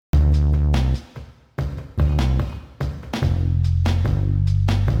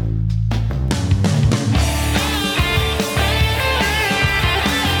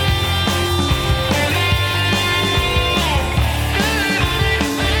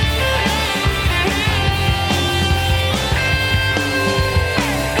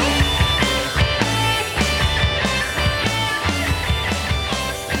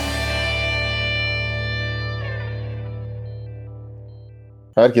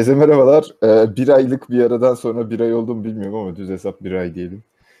Herkese merhabalar. Bir aylık bir aradan sonra bir ay oldu mu bilmiyorum ama düz hesap bir ay diyelim.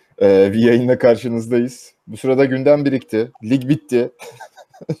 Bir yayınla karşınızdayız. Bu sırada gündem birikti. Lig bitti.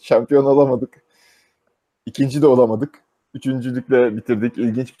 Şampiyon olamadık. İkinci de olamadık. Üçüncülükle bitirdik.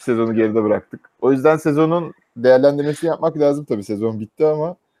 İlginç bir sezonu geride bıraktık. O yüzden sezonun değerlendirmesini yapmak lazım tabii. Sezon bitti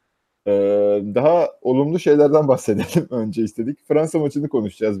ama e, daha olumlu şeylerden bahsedelim önce istedik. Fransa maçını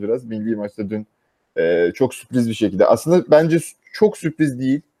konuşacağız biraz. Milli maçta dün çok sürpriz bir şekilde. Aslında bence çok sürpriz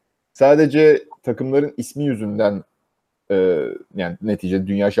değil. Sadece takımların ismi yüzünden yani neticede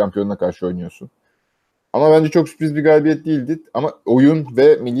dünya şampiyonuna karşı oynuyorsun. Ama bence çok sürpriz bir galibiyet değildi. Ama oyun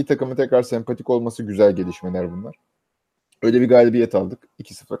ve milli takımı tekrar sempatik olması güzel gelişmeler bunlar. Öyle bir galibiyet aldık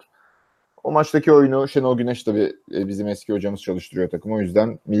 2-0. O maçtaki oyunu Şenol Güneş tabii bizim eski hocamız çalıştırıyor takımı. O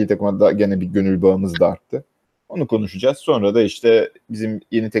yüzden milli takıma da gene bir gönül bağımız da arttı. Onu konuşacağız. Sonra da işte bizim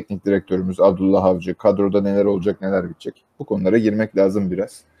yeni teknik direktörümüz Abdullah Avcı, kadroda neler olacak neler bitecek. Bu konulara girmek lazım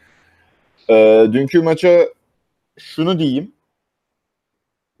biraz. Dünkü maça şunu diyeyim.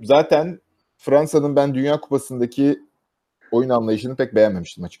 Zaten Fransa'nın ben Dünya Kupası'ndaki oyun anlayışını pek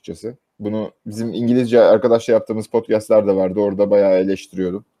beğenmemiştim açıkçası. Bunu bizim İngilizce arkadaşla yaptığımız podcastlar da vardı. Orada bayağı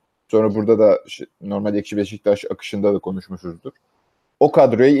eleştiriyordum. Sonra burada da normal Ekşi Beşiktaş akışında da konuşmuşuzdur. O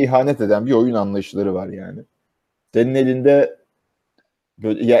kadroya ihanet eden bir oyun anlayışları var yani. Senin elinde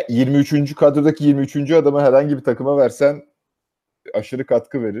böyle ya 23. kadrodaki 23. adamı herhangi bir takıma versen aşırı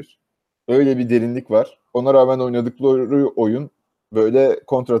katkı verir. Öyle bir derinlik var. Ona rağmen oynadıkları oyun böyle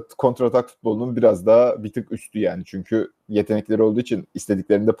kontratak futbolunun biraz daha bir tık üstü yani. Çünkü yetenekleri olduğu için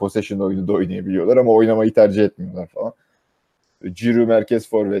istediklerinde possession oyunu da oynayabiliyorlar ama oynamayı tercih etmiyorlar falan. Giroud merkez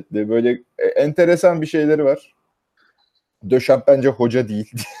forvetli. Böyle enteresan bir şeyleri var. Döşamp bence hoca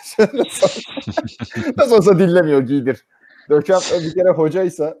değil. Nasıl olsa dinlemiyor giydir. Döşamp bir kere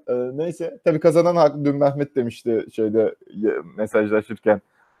hocaysa neyse. Tabii kazanan haklı. Dün Mehmet demişti şeyde mesajlaşırken.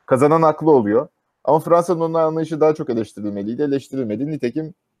 Kazanan haklı oluyor. Ama Fransa'nın onun anlayışı daha çok eleştirilmeliydi. Eleştirilmedi.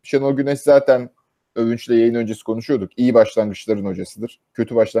 Nitekim Şenol Güneş zaten Övünç'le yayın öncesi konuşuyorduk. İyi başlangıçların hocasıdır.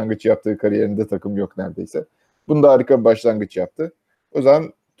 Kötü başlangıç yaptığı kariyerinde takım yok neredeyse. Bunda harika bir başlangıç yaptı. O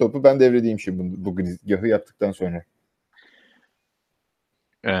zaman topu ben devredeyim şimdi bu girizgahı yaptıktan sonra.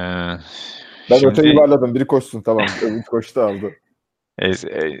 Ben Şimdi öte yuvarladım. Biri koşsun tamam. Övünç koştu aldı.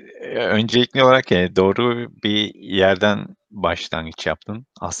 Öncelikli olarak doğru bir yerden başlangıç yaptın.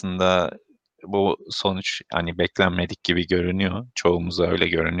 Aslında bu sonuç hani beklenmedik gibi görünüyor. Çoğumuza öyle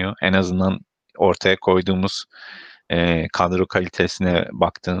görünüyor. En azından ortaya koyduğumuz kadro kalitesine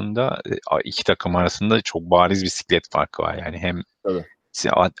baktığında iki takım arasında çok bariz bir siklet farkı var. Yani hem Tabii.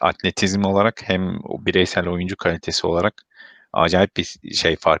 atletizm olarak hem o bireysel oyuncu kalitesi olarak acayip bir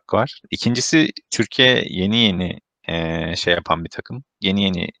şey farkı var. İkincisi Türkiye yeni şey yapan bir takım.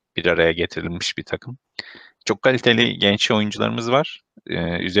 Yeni bir araya getirilmiş bir takım. Çok kaliteli genç oyuncularımız var.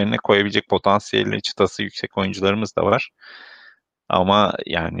 Üzerine koyabilecek potansiyeli, çıtası yüksek oyuncularımız da var. Ama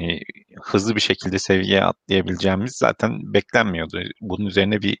yani hızlı bir şekilde seviyeye atlayabileceğimiz zaten beklenmiyordu. Bunun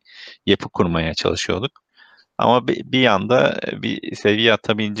üzerine bir yapı kurmaya çalışıyorduk. Ama bir yanda bir seviye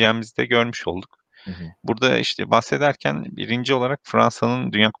atabileceğimizi de görmüş olduk. Hı hı. Burada işte bahsederken birinci olarak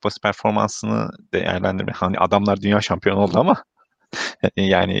Fransa'nın Dünya Kupası performansını değerlendirme. Hani adamlar dünya şampiyonu oldu ama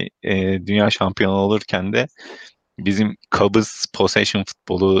yani dünya şampiyonu olurken de bizim kabız possession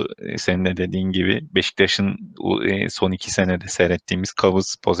futbolu senin de dediğin gibi Beşiktaş'ın son 2 senede seyrettiğimiz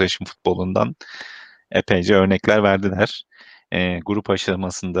kabız possession futbolundan epeyce örnekler verdiler. Grup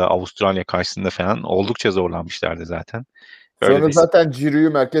aşamasında Avustralya karşısında falan oldukça zorlanmışlardı zaten. Böyle Sonra zaten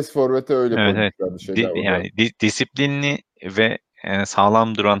Giroud'u merkez forvete öyle evet, koymuşlardı şeyler. O da yani disiplinli ve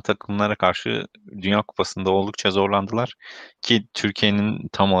sağlam duran takımlara karşı Dünya Kupası'nda oldukça zorlandılar ki Türkiye'nin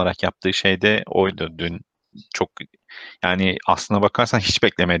tam olarak yaptığı şey de oydu dün. Çok yani aslına bakarsan hiç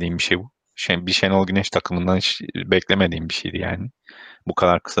beklemediğim bir şey bu. Bir Şenol Güneş takımından hiç beklemediğim bir şeydi yani. Bu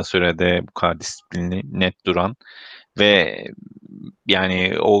kadar kısa sürede bu kadar disiplinli, net duran ve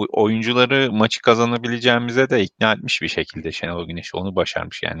yani o oyuncuları maçı kazanabileceğimize de ikna etmiş bir şekilde Şenol Güneş onu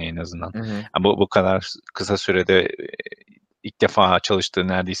başarmış yani en azından. hı hı. Yani bu kadar kısa sürede ilk defa çalıştığı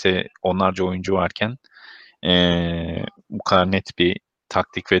neredeyse onlarca oyuncu varken bu kadar net bir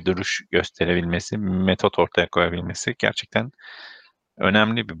taktik ve duruş gösterebilmesi, metot ortaya koyabilmesi gerçekten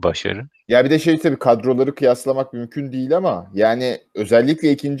önemli bir başarı. Ya bir de şey tabii kadroları kıyaslamak mümkün değil ama yani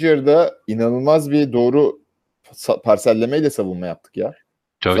özellikle ikinci yarıda inanılmaz bir doğru parsellemeyle savunma yaptık ya.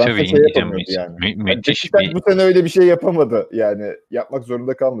 Fransa şey yapamıyordu yani. Yani Müthiş Beşiktaş bir bu sene öyle bir şey yapamadı. Yani yapmak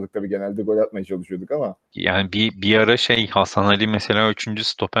zorunda kalmadık tabii genelde gol atmaya çalışıyorduk ama. yani bir ara Hasan Ali mesela üçüncü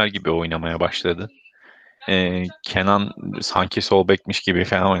stoper gibi oynamaya başladı. Kenan sanki sol bekmiş gibi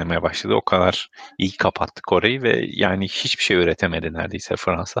falan oynamaya başladı. O kadar iyi kapattık orayı ve yani hiçbir şey üretemedi neredeyse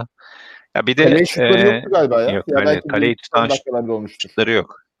Fransa. Ya bir de Kaleye şutları yoktu galiba ya. yok, Ya belki bu kaleyi tutan son dakikalarda olmuştur. şutları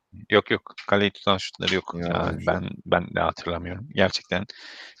yok. Yok, kaleyi tutan şutları yok. Ya, Ben de hatırlamıyorum. Gerçekten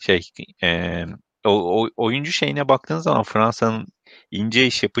şey oyuncu şeyine baktığın zaman Fransa'nın ince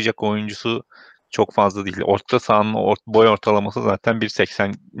iş yapacak oyuncusu çok fazla değil. Orta sahanın boy ortalaması zaten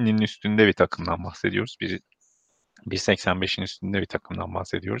 1.80'nin üstünde bir takımdan bahsediyoruz. 1.85'in üstünde bir takımdan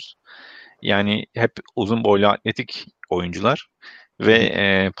bahsediyoruz. Yani hep uzun boylu atletik oyuncular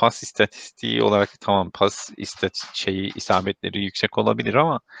ve pas istatistiği olarak tamam isabetleri yüksek olabilir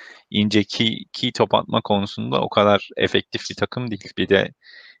ama ince key top atma konusunda o kadar efektif bir takım değil. Bir de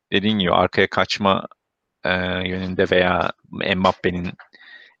dediğin gibi arkaya kaçma yönünde veya Mbappe'nin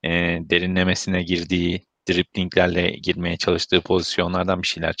derinlemesine girdiği driplinglerle girmeye çalıştığı pozisyonlardan bir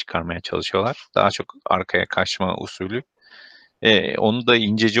şeyler çıkarmaya çalışıyorlar. Daha çok arkaya kaçma usulü. Onu da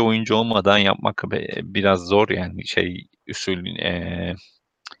inceci oyuncu olmadan yapmak biraz zor yani usul.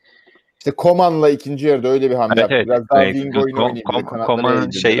 İşte Koman'la ikinci yarıda öyle bir hamle yaptı. Evet. Biraz daha wing oyunu oynayayım dedi. Kanatlara Koman'ın eğildi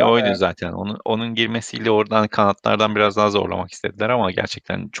dedi şeyi ama oydu yani. zaten. Onun girmesiyle oradan kanatlardan biraz daha zorlamak istediler ama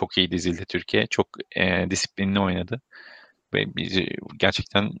gerçekten çok iyi dizildi Türkiye. Çok disiplinli oynadı ve bizi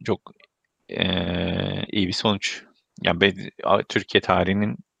gerçekten çok iyi bir sonuç. Yani Türkiye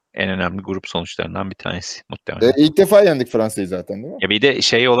tarihinin en önemli grup sonuçlarından bir tanesi muhtemelen. İlk defa yendik Fransa'yı zaten değil mi? Ya bir de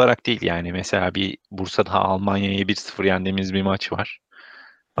şey olarak değil yani mesela bir Bursa'da Almanya'yı 1-0 yendiğimiz bir maç var.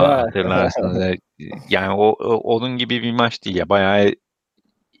 Ha. Hatırlarsınız. Yani onun gibi bir maç değil ya. Bayağı Yok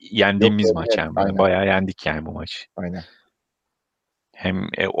yendiğimiz doğru maç yendik. yani. Aynen. Bayağı yendik yani bu maçı. Aynen. Hem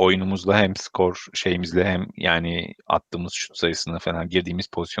oyunumuzla hem skor şeyimizle hem yani attığımız şut sayısına falan girdiğimiz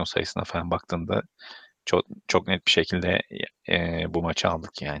pozisyon sayısına falan baktığında çok net bir şekilde bu maçı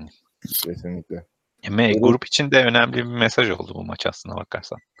aldık yani. Kesinlikle. Grup için de önemli bir mesaj oldu bu maç aslına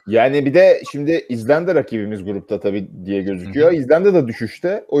bakarsan. Yani bir de şimdi İzlanda rakibimiz grupta tabii diye gözüküyor. İzlanda da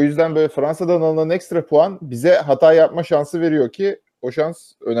düşüşte. O yüzden böyle Fransa'dan alınan ekstra puan bize hata yapma şansı veriyor ki o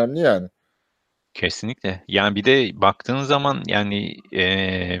şans önemli yani. Kesinlikle. Yani bir de baktığın zaman yani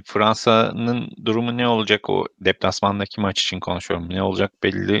Fransa'nın durumu ne olacak o deplasmandaki maç için konuşuyorum. Ne olacak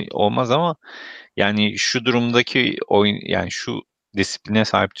belli olmaz ama yani şu durumdaki oyun yani şu disipline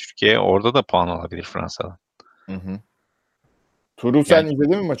sahip Türkiye orada da puan alabilir Fransa'dan. Hı hı. Tuğrul Yani sen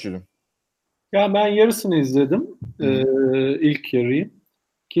izledin mi maçı? Ya ben yarısını izledim. İlk yarıyı.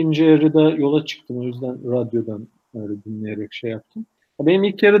 İkinci yarıda yola çıktım. O yüzden radyodan öyle dinleyerek şey yaptım. Benim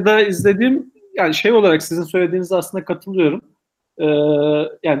ilk yarıda izlediğim yani şey olarak sizin söylediğinize aslında katılıyorum. Ee,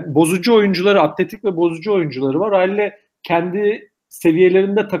 Yani bozucu oyuncuları, atletik ve bozucu oyuncuları var. Haliyle kendi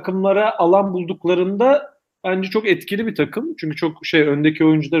seviyelerinde takımlara alan bulduklarında bence çok etkili bir takım. Çünkü çok şey öndeki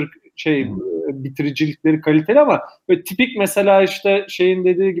oyuncular bitiricilikleri kaliteli ama böyle tipik mesela işte şeyin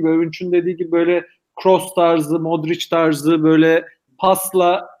dediği gibi Övünç'ün dediği gibi böyle cross tarzı, Modric tarzı böyle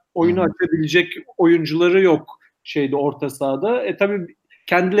pasla oyunu açabilecek oyuncuları yok şeyde orta sahada. Tabii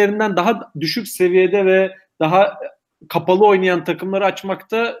kendilerinden daha düşük seviyede ve daha kapalı oynayan takımları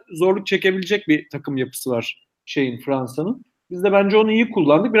açmakta zorluk çekebilecek bir takım yapısı var Fransa'nın. Biz de bence onu iyi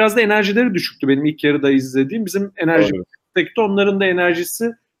kullandık. Biraz da enerjileri düşüktü benim ilk yarıda izlediğim. Bizim enerji yüksekti, onların da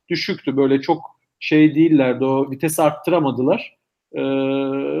enerjisi düşüktü. Böyle çok şey değillerdi. O vitesi arttıramadılar.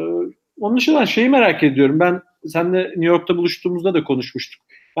 Onun dışında şeyi merak ediyorum. Ben seninle New York'ta buluştuğumuzda da konuşmuştuk.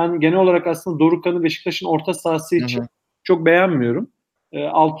 Ben genel olarak aslında Dorukhan'ı Beşiktaş'ın orta sahası için çok beğenmiyorum.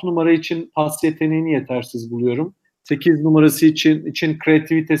 6 numara için pas yeteneğini yetersiz buluyorum. 8 numarası için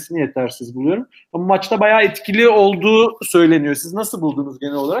kreativitesini yetersiz buluyorum. Ama maçta bayağı etkili olduğu söyleniyor. Siz nasıl buldunuz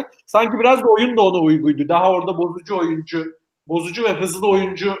genel olarak? Sanki biraz da oyun da ona uyguydu. Daha orada bozucu ve hızlı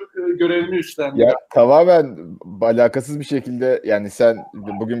oyuncu görevini üstlendi. Ya tamamen alakasız bir şekilde yani sen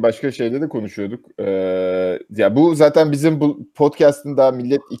bugün başka şeyde de konuşuyorduk. Ya bu zaten bizim bu podcast'ın daha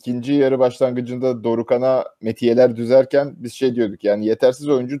millet ikinci yarı başlangıcında Dorukhan'a metiyeler düzerken biz şey diyorduk yani yetersiz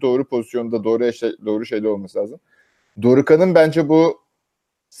oyuncu doğru pozisyonda doğru şeyde olması lazım. Dorukhan'ın bence bu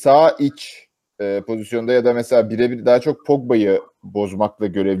sağ iç pozisyonda ya da mesela birebir daha çok Pogba'yı bozmakla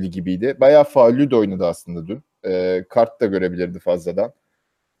görevli gibiydi. Bayağı faullü de oynadı aslında dün. Kart da görebilirdi fazladan.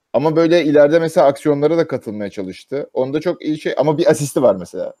 Ama böyle ileride mesela aksiyonlara da katılmaya çalıştı. Onda çok iyi şey ama bir asisti var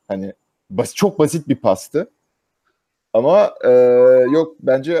mesela. Hani çok basit bir pastı. Ama yok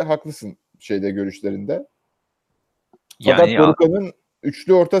bence haklısın şeyde görüşlerinde. Fakat Yani Dorukhan'ın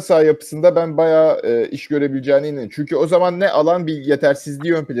üçlü orta saha yapısında ben bayağı iş görebileceğine inanıyorum. Çünkü o zaman ne alan bir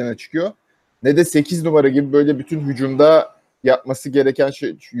yetersizliği ön plana çıkıyor ne de 8 numara gibi böyle bütün hücumda yapması gereken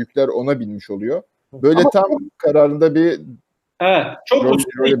yükler ona binmiş oluyor. Böyle Ama tam kararında bir Evet, çok Rol, usta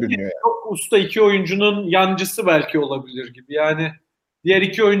role iki, bürünüyor yani. çok usta iki oyuncunun yancısı belki olabilir gibi. Yani diğer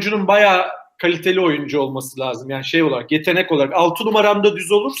iki oyuncunun bayağı kaliteli oyuncu olması lazım. Yani şey olarak, yetenek olarak. 6 numaramda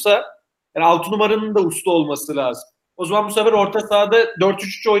düz olursa, yani 6 numaranın da usta olması lazım. O zaman bu sefer orta sahada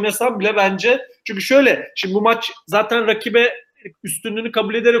 4-3-3 oynasam bile bence, çünkü şöyle, şimdi bu maç zaten rakibe üstünlüğünü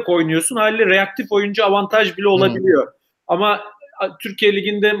kabul ederek oynuyorsun. Haliyle reaktif oyuncu avantaj bile olabiliyor. Ama Türkiye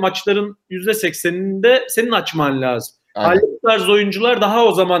Ligi'nde maçların %80'inde senin açman lazım. Aynen. Bu tarz oyuncular daha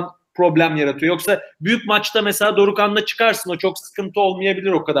o zaman problem yaratıyor. Yoksa büyük maçta mesela Dorukhan'la çıkarsın, o çok sıkıntı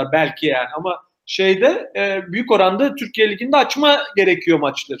olmayabilir o kadar belki yani. Ama şeyde büyük oranda Türkiye Ligi'nde açma gerekiyor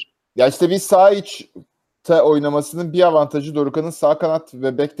maçları. Ya işte bir sağ içte oynamasının bir avantajı Dorukhan'ın sağ kanat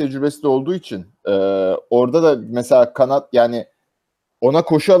ve bek tecrübesi de olduğu için orada da mesela kanat, yani ona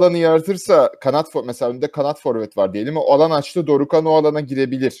koşu alanı yaratırsa mesela önünde kanat forvet var diyelim. O alan açtı, Dorukhan o alana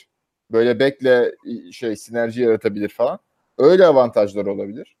girebilir. Böyle bekle sinerji yaratabilir falan. Öyle avantajlar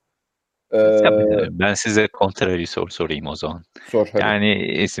olabilir. Tabii, ben size kontra bir soru sorayım o zaman. Sor hadi. Yani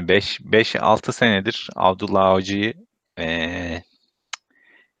 5-6 senedir Abdullah Avcı'yı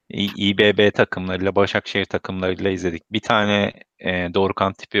İBB takımlarıyla, Başakşehir takımlarıyla izledik. Bir tane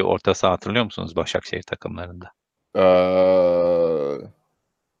Dorukhan tipi orta saha hatırlıyor musunuz Başakşehir takımlarında?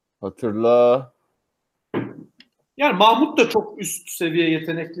 Hatırla. Yani Mahmut da çok üst seviye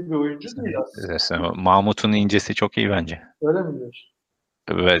yetenekli bir oyuncu değil aslında. Mahmut'un incesi çok iyi bence. Öyle mi diyorsun?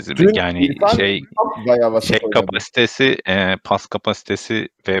 Dün Yani İrfan bayağı vasat oynadı. kapasitesi, pas kapasitesi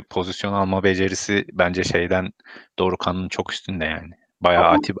ve pozisyon alma becerisi bence Dorukhan'ın çok üstünde yani.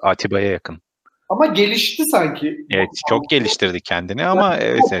 Bayağı Atiba'ya yakın. Ama gelişti sanki. Evet, çok geliştirdi kendini ama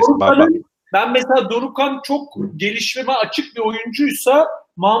Ben mesela Dorukhan çok gelişime açık bir oyuncuysa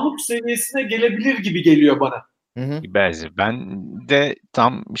Mahmut seviyesine gelebilir gibi geliyor bana. Ben de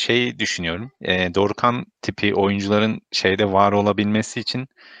tam düşünüyorum. Dorukhan tipi oyuncuların var olabilmesi için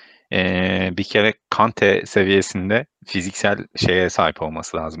bir kere Kante seviyesinde fiziksel sahip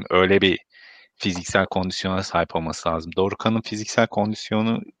olması lazım. Öyle bir fiziksel kondisyona sahip olması lazım. Dorukhan'ın fiziksel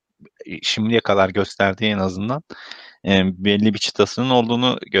kondisyonu şimdiye kadar gösterdiği en azından belli bir çıtasının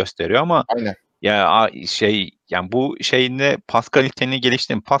olduğunu gösteriyor ama Aynen. yani bu şeyinde pas kaliteni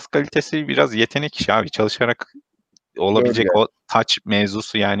geliştirdim. Pas kalitesi biraz yetenek işi abi. Çalışarak olabilecek Doğru o touch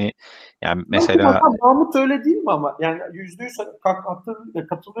mevzusu yani mesela Mahmut öyle değil mi ama? Yani %100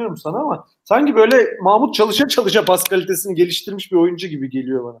 katılıyorum sana ama sanki böyle Mahmut çalışa pas kalitesini geliştirmiş bir oyuncu gibi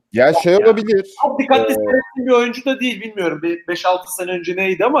geliyor bana. Ya olabilir. Çok dikkatli seyrettiğim bir oyuncu da değil, bilmiyorum. 5-6 sene önce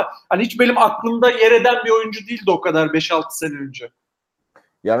neydi ama hani hiç benim aklımda yer eden bir oyuncu değildi o kadar 5-6 sene önce.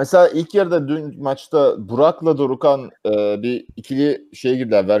 Ya mesela ilk yarıda dün maçta Burak'la Dorukhan bir ikili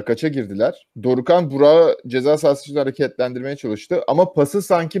girdiler, verkaça girdiler. Dorukhan Burak'ı ceza sahası içinde hareketlendirmeye çalıştı ama pası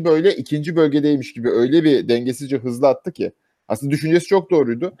sanki böyle ikinci bölgedeymiş gibi öyle bir dengesizce hızlı attı ki. Aslında düşüncesi çok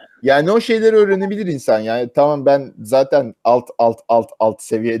doğruydu. Yani o şeyleri öğrenebilir insan. Yani tamam, ben zaten alt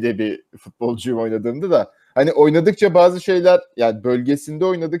seviyede bir futbolcuyum oynadığımda da. Hani oynadıkça bazı şeyler, yani bölgesinde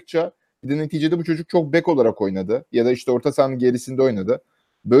oynadıkça, bir de neticede bu çocuk çok bek olarak oynadı. Ya da işte orta sahanın gerisinde oynadı.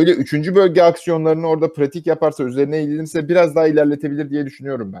 Böyle üçüncü bölge aksiyonlarını orada pratik yaparsa, üzerine eğilinirse biraz daha ilerletebilir diye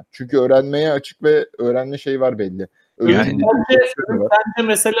düşünüyorum ben. Çünkü öğrenmeye açık ve öğrenme var belli. Bence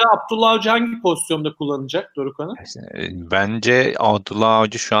mesela Abdullah Avcı hangi pozisyonda kullanacak Dorukhan'ı? bence Abdullah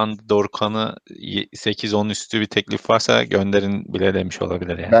Avcı şu an Dorukhan'ı 8-10 üstü bir teklif varsa gönderin bile demiş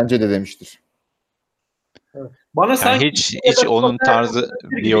olabilir yani. Bence de demiştir. Evet. Bana Yani sanki hiç onun tarzı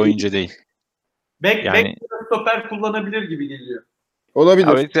bir oyuncu değil. Bek stoper kullanabilir gibi geliyor. Olabilir.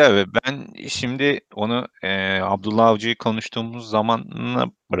 Evet abi, ben şimdi onu Abdullah Avcı'yı konuştuğumuz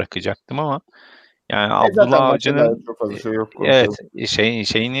zamanına bırakacaktım ama yani Abdullah Avcı'nın çok fazla şey yok. evet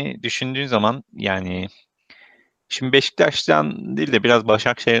şeyini düşündüğün zaman yani şimdi Beşiktaş'tan değil de biraz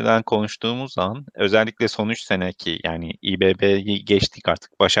Başakşehir'den konuştuğumuz zaman özellikle son 3 seneki yani İBB'yi geçtik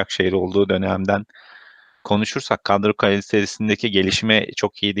artık, Başakşehir olduğu dönemden konuşursak kadro kalitesindeki gelişime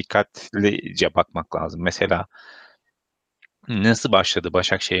çok iyi dikkatlice bakmak lazım. Mesela nasıl başladı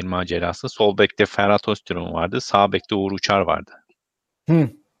Başakşehir macerası? Sol bekte Ferhat Öztürk vardı. Sağ bekte Uğur Uçar vardı.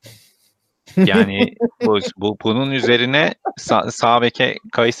 Yani bunun üzerine sağ beke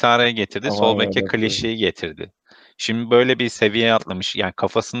Kayısara'yı getirdi. Sol beke Klişe'yi getirdi. Şimdi böyle bir seviyeye atlamış. Yani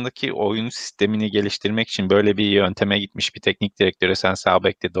kafasındaki oyun sistemini geliştirmek için böyle bir yönteme gitmiş bir teknik direktöre sen sağ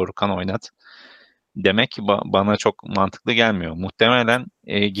bekte Dorukhan oynat demek bana çok mantıklı gelmiyor. Muhtemelen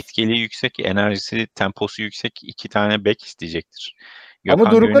gitgeli yüksek, enerjisi, temposu yüksek 2 tane bek isteyecektir.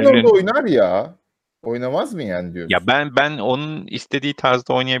 Ama Dorukhan orada oynar ya. Oynamaz mı yani diyorsun? Ya ben onun istediği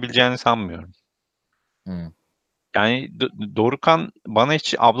tarzda oynayabileceğini sanmıyorum. Yani Dorukhan bana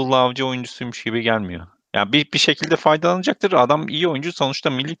hiç Abdullah Avcı oyuncusuymuş gibi gelmiyor. Yani bir şekilde faydalanacaktır. Adam iyi oyuncu. Sonuçta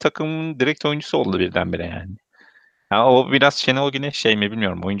milli takımın direkt oyuncusu oldu birdenbire yani. Ya o biraz Şenol Güneş şey mi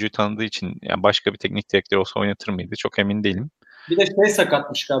bilmiyorum. Oyuncuyu tanıdığı için yani başka bir teknik direktör olsa oynatır mıydı? Çok emin değilim. Bir de şey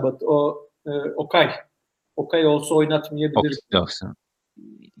sakatmış galiba. O Okay. Okay olsa oynatmayabilir. Yoksa.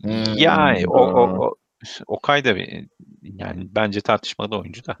 Ya Hmm. Okay da yani bence tartışmalı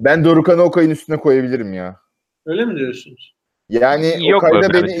oyuncu da. Ben Dorukhan'ı Okay'ın üstüne koyabilirim ya. Öyle mi diyorsunuz? Yani Yok be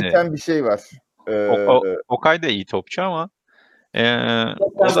Okay'da beni bence. iten bir şey var. Okay da iyi topçu ama o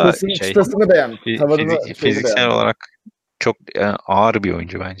da çıtasını, şey çıtasını beğen. Tavanını şeyini fiziksel beğendim. olarak çok ağır bir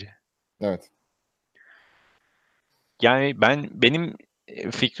oyuncu bence. Evet. Yani benim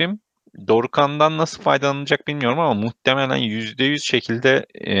fikrim Dorukhan'dan nasıl faydalanacak bilmiyorum ama muhtemelen %100 şekilde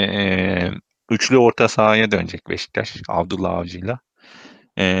üçlü orta sahaya dönecek Beşiktaş Abdullah Avcı'yla.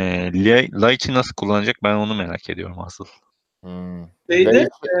 Laiç'i nasıl kullanacak ben onu merak ediyorum asıl. Şeyde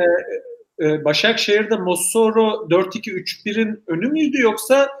Başakşehir'de Mossoro 4-2-3-1'in önü müydü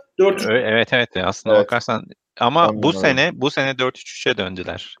yoksa 4-3? Evet aslında Evet. bakarsan ama On bu numara. sene 4-3-3'e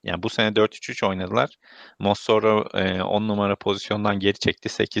döndüler. Yani bu sene 4-3-3 oynadılar. Mossoro 10 numara pozisyondan geri çekti.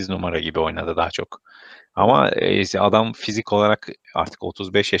 8 numara gibi oynadı daha çok. Ama adam fizik olarak artık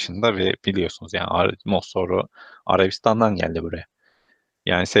 35 yaşında ve biliyorsunuz yani Mossoro Arabistan'dan geldi buraya.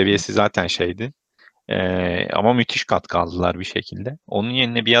 Yani seviyesi zaten şeydi. Ama müthiş katkı aldılar bir şekilde. Onun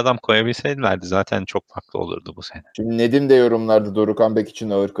yerine bir adam koyabilseydilerdi zaten çok farklı olurdu bu sene. Şimdi Nedim de yorumlarda Dorukhan Bek için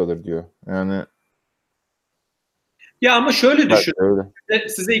ağır kalır diyor. Yani Ya ama şöyle evet, düşün. öyle.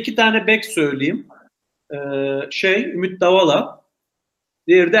 Size 2 tane bek söyleyeyim. Ümit Davala,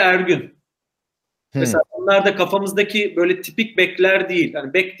 diğeri de Ergün. Mesela onlar da kafamızdaki böyle tipik bekler değil.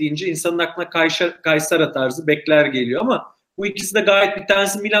 Yani bek deyince insanın aklına Kaysara tarzı bekler geliyor ama bu ikisi de gayet, bir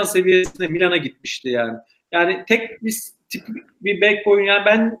tanesi Milan seviyesinde Milan'a gitmişti yani. Yani tek bir tipik bir bek oyun. Yani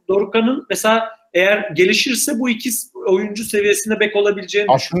ben Dorukhan'ın mesela eğer gelişirse bu iki oyuncu seviyesinde bek olabileceğini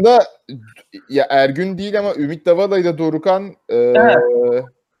düşünüyorum. Aslında ya Ergün değil ama Ümit Davala ile Dorukhan Evet.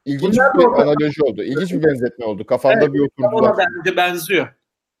 ilginç Bunlar da bir orada. analoji oldu. İlginç bir benzetme oldu. Evet, Kafamda bir oturdular. Davala bence benziyor.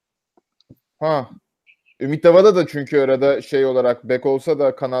 Ha. Ümit Davala da çünkü arada şey olarak bek olsa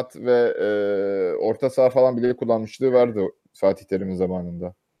da kanat ve orta saha falan bile kullanmışlığı vardı Fatih Terim'in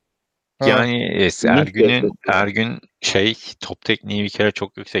zamanında. Ha. Yani İlginç bir eşleşme. Ergün top tekniği bir kere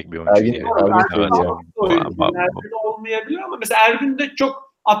çok yüksek bir oyuncuydu yani. Ergün Evet. şeydi ya. Ergün olmayabiliyor ama mesela Ergün de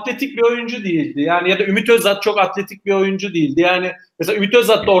çok atletik bir oyuncu değildi. Yani ya da Ümit Özat çok atletik bir oyuncu değildi. Yani mesela Ümit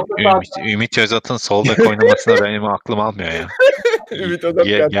Özat da orta sahada. Ümit Özat'ın sol bek oynamasına benim aklım almıyor ya. Ümit Özat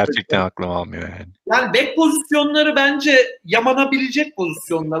Gerçekten aklım almıyor yani. Yani bek pozisyonları bence yamanabilecek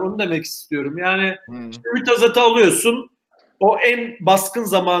pozisyonlar. Onu demek istiyorum. Yani işte Ümit Özat'ı alıyorsun. O en baskın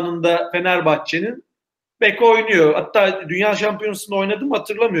zamanında Fenerbahçe'nin bek oynuyor. Hatta Dünya Şampiyonası'nda oynadı mı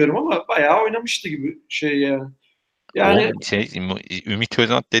hatırlamıyorum ama bayağı oynamıştı gibi şey yani. Yani Ümit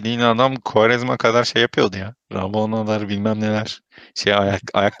Özat dediğin adam Quaresma kadar şey yapıyordu ya. Ramonalar bilmem neler.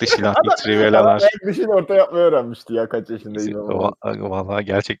 Ayak dışı lastik trivelalar. ayak dışıyla orta yapmayı öğrenmişti ya kaç yaşında inanılmaz. Vallahi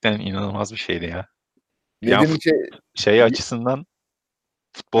gerçekten inanılmaz bir şeydi ya. Yani Nedim şey açısından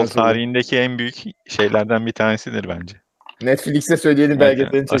futbol nasıl söyle? tarihindeki en büyük şeylerden bir tanesidir bence. Netflix'e söyleyelim Evet,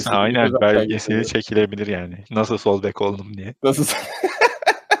 belgeselini çeksin. aynen belgeseli çekilebilir yani. Nasıl sol bek oldum diye. Nasıl?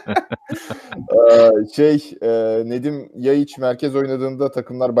 Nedim Yaiç merkez oynadığında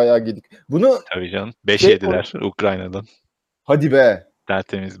takımlar bayağı gedik. Bunu Tabii canım. 5 yediler Ukrayna'dan. Hadi be.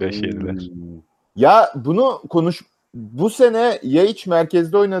 Tertemiz 5 yediler. Ya bunu bu sene Yaiç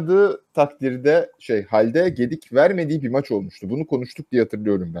merkezde oynadığı takdirde halde gedik vermediği bir maç olmuştu. Bunu konuştuk diye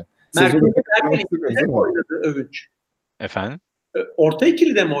hatırlıyorum ben. Merkezde ikilide mi oynadı Övünç? Efendim? Orta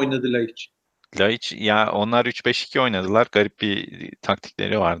ikilide mi oynadı Laiç? Laiç ya onlar 3-5-2 oynadılar. Garip bir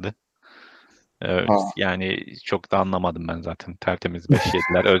taktikleri vardı. Evet, yani çok da anlamadım ben zaten. Tertemiz 5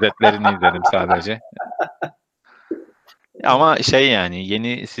 yediler. Özetlerini izledim sadece. Ama yani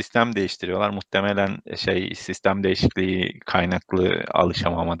yeni sistem değiştiriyorlar. Muhtemelen sistem değişikliği kaynaklı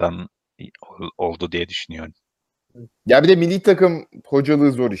alışamamadan oldu diye düşünüyorum. Ya bir de milli takım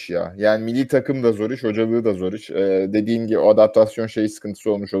hocalığı zor iş ya. Yani milli takım da zor iş, hocalığı da zor iş. Dediğin gibi o adaptasyon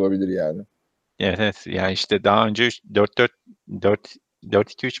sıkıntısı olmuş olabilir yani. Evet. Ya işte daha önce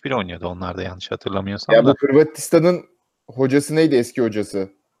 4-2-3-1 oynuyordu onlar da yanlış hatırlamıyorsam Ya da. bu Hırvatistan'ın hocası neydi eski hocası?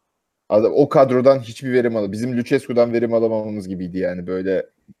 O kadrodan hiçbir verim bizim Lucescu'dan verim alamamamız gibiydi yani böyle.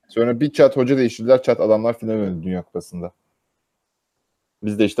 Sonra bir çat hoca değiştirdiler, çat adamlar final oynadı Dünya Kupası'nda.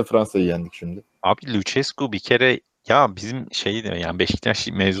 Biz de işte Fransa'yı yendik şimdi. Abi Lucescu bir kere ya bizim yani Beşiktaş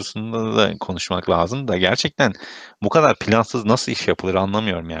mevzusunda da konuşmak lazım da gerçekten bu kadar plansız nasıl iş yapılır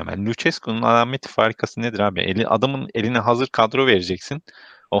anlamıyorum yani. Ben Lucescu'nun alameti farikası nedir abi? Adamın eline hazır kadro vereceksin.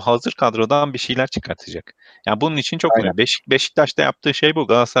 O hazır kadrodan bir şeyler çıkartacak. Yani bunun için çok Aynen. mühim. Beşiktaş'ta yaptığı şey bu.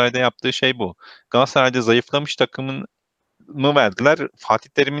 Galatasaray'da yaptığı şey bu. Galatasaray'da zayıflamış takımın mı verdiler? Fatih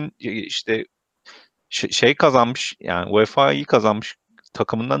Terim'in işte şey kazanmış, yani UEFA'yı kazanmış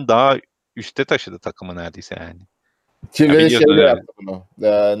takımından daha üste taşıdı takımı neredeyse yani. Ya Ve biliyorsun şeyle öyle. yaptı bunu.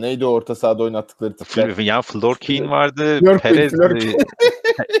 Neydi o orta sahada oynattıkları tipler? Ya Florkin vardı, Flörk.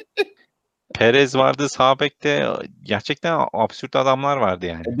 Perez vardı sağ bekte. Gerçekten absürt adamlar vardı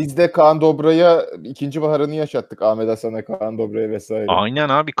yani. Biz de Kaan Dobra'ya ikinci baharını yaşattık. Ahmet Hasan'a, Kaan Dobra'ya vesaire. Aynen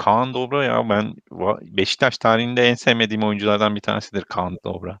abi, Kaan Dobra ya, ben Beşiktaş tarihinde en sevmediğim oyunculardan bir tanesidir Kaan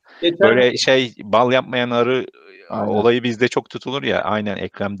Dobra. Geçen, Böyle şey, bal yapmayan arı Aynen. olayı bizde çok tutulur ya, aynen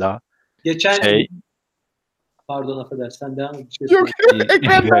Ekrem Dağ. geçen Şey, pardon affedersin, devam et. Yok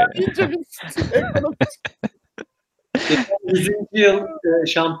Ekrem daha deyince biz Geçen 100. yıl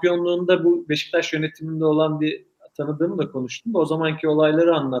şampiyonluğunda bu Beşiktaş yönetiminde olan bir tanıdığımla konuştum. O zamanki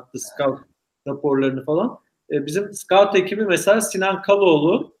olayları anlattı, scout raporlarını falan. Bizim scout ekibi mesela Sinan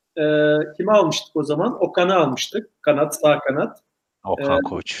Kaloğlu, kimi almıştık o zaman? Okan'ı almıştık. Kanat, sağ kanat. Okan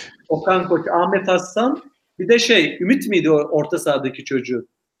Koç. Okan Koç, Ahmet Hasan. Bir de Ümit miydi o orta sahadaki çocuğu?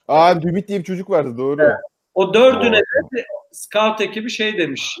 Ümit diye bir çocuk vardı, doğru. Evet. O dördüne de scout ekibi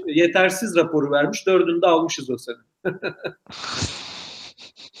demiş, yetersiz raporu vermiş. Dördünü de almışız o sene.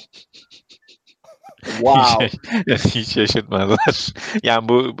 Wow. Hiç şaşırtmadılar. Yani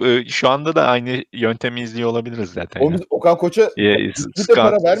bu şu anda da aynı yöntemi izliyor olabiliriz zaten. Okan Koç'a bir de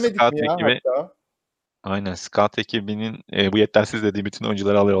para vermedik mi ya ekibi, hatta? aynen, scout ekibinin bu yetersiz dediği bütün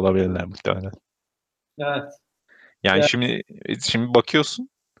oyuncuları alıyor olabilirler muhtemelen. Evet. Yani Evet. şimdi bakıyorsun,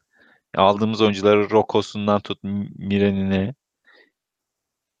 aldığımız oyuncuları Roko'sundan tut Miren'ine,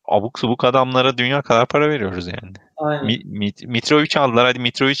 abuk subuk adamlara dünya kadar para veriyoruz yani. Aynen. Mitrovic aldılar. Hadi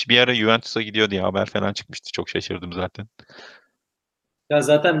Mitrovic bir ara Juventus'a gidiyor diye haber falan çıkmıştı. Çok şaşırdım zaten. Ya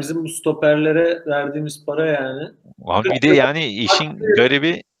zaten bizim bu stoperlere verdiğimiz para yani. Abi bir de yani işin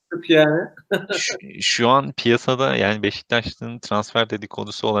garibi Yani. şu an piyasada, yani Beşiktaş'ın transfer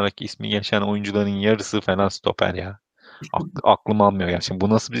dedikodusu olarak ismi geçen oyuncuların yarısı falan stoper ya. Aklım almıyor gerçekten. Bu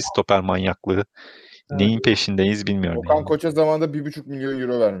nasıl bir stoper manyaklığı? Neyin peşindeyiz bilmiyorum. Okan Yani. Koç'a zamanında 1,5 milyon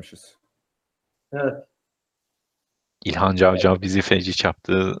euro vermişiz. Evet. İlhan Cavcav bizi feci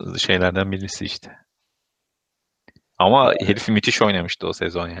çarptığı şeylerden birisi işte. Ama herif müthiş oynamıştı o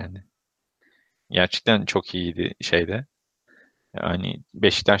sezon yani. Gerçekten çok iyiydi şeyde. Yani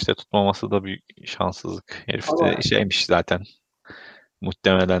Beşiktaş'ta tutmaması da büyük şanssızlık. Herif de şeymiş zaten.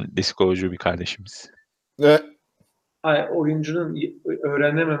 Muhtemelen diskocu bir kardeşimiz. Evet. Oyuncunun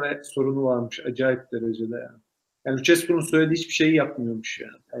öğrenememe sorunu varmış acayip derecede yani. Yani Lucescu'nun söylediği hiçbir şeyi yapmıyormuş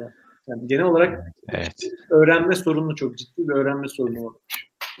yani. Falan. Yani genel olarak Evet. öğrenme sorunu, çok ciddi bir öğrenme sorunu var.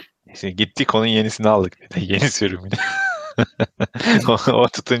 Neyse, gittik onun yenisini aldık. Yeni sürümünü. o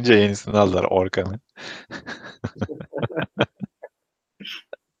tutunca yenisini aldılar, Orkan'ı.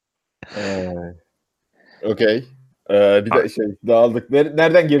 Okey. Bir de dağıldık.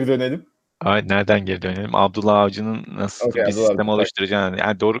 Nereden geri dönelim? Nereden geri dönelim? Abdullah Avcı'nın nasıl bir sistem oluşturacağını.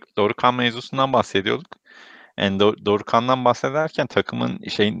 Yani Dorukhan mevzusundan bahsediyorduk. Yani Dorukhan'dan bahsederken takımın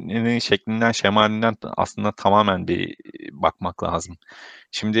şeklinden, şemalinden aslında tamamen bir bakmak lazım.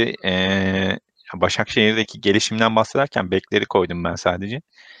 Şimdi Başakşehir'deki gelişimden bahsederken bekleri koydum ben sadece.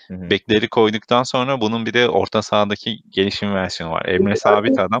 Hı-hı. Bekleri koyduktan sonra bunun bir de orta sahadaki gelişim versiyonu var. Emre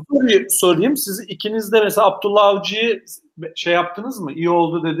sabit adam. Sorayım. Siz ikiniz de mesela Abdullah Avcı'yı yaptınız mı? İyi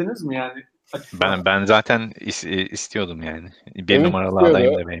oldu dediniz mi yani? Ben zaten istiyordum yani. Bir Evet, numaralı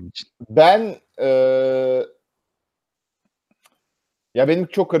adayım da benim için. Ben ya benim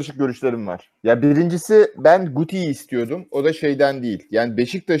çok karışık görüşlerim var. Ya birincisi, ben Guti'yi istiyordum. O da şeyden değil. Yani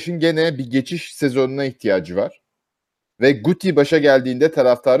Beşiktaş'ın gene bir geçiş sezonuna ihtiyacı var. Ve Guti başa geldiğinde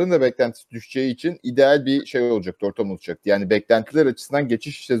taraftarın da beklentisi düşeceği için ideal bir şey olacaktı, ortam olacaktı. Yani beklentiler açısından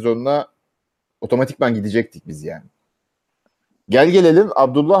geçiş sezonuna otomatikman gidecektik biz yani. Gelelim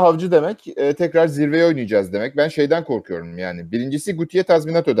Abdullah Avcı demek tekrar zirveye oynayacağız demek. Ben şeyden korkuyorum yani. Birincisi, Guti'ye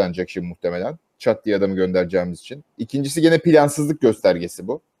tazminat ödenecek şimdi muhtemelen. Çat diye adamı göndereceğimiz için. İkincisi, gene plansızlık göstergesi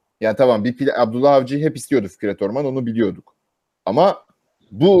bu. Yani tamam, Abdullah Avcı'yı hep istiyordu Fikret Orman, onu biliyorduk. Ama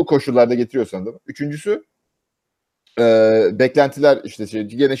bu koşullarda getiriyorsan adamı. Üçüncüsü, beklentiler işte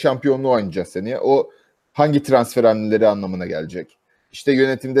gene şampiyonluğu oynayacağız seneye. O hangi transfer hamleleri anlamına gelecek? İşte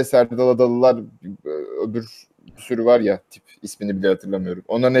yönetimde Serdal Adalılar, öbür bir sürü var ya, tip ismini bile hatırlamıyorum.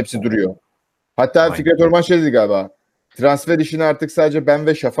 Onların hepsi duruyor. Hatta aynen. Fikret Orman şey dedi galiba. Transfer işini artık sadece ben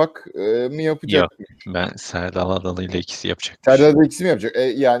ve Şafak mı yapacak? Yok, ben Serdal Adalı ile ikisi yapacak. Serdal Adalı ikisi mi yapacak?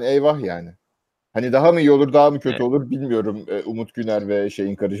 Yani eyvah yani. Hani daha mı iyi olur, daha mı kötü olur bilmiyorum Umut Güner ve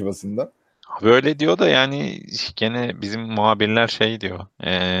şeyin karışmasında. Böyle diyor da yani gene bizim muhabirler şey diyor.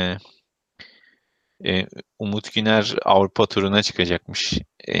 Umut Güner Avrupa turuna çıkacakmış.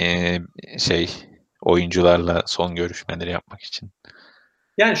 Şey oyuncularla son görüşmeleri yapmak için.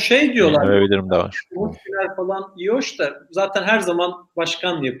 Yani şey diyorlar, Öyle bir durum da var. Umut Güler falan iyi hoş da zaten her zaman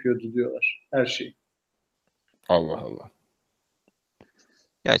başkan yapıyordu diyorlar her şeyi. Allah Allah.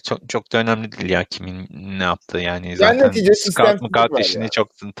 Ya çok da önemli değil ya kimin ne yaptığı yani Yani zaten netice scout sistemsizlik var işini ya. çok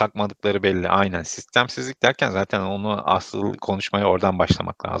takmadıkları belli. Aynen sistemsizlik derken zaten onu asıl konuşmaya oradan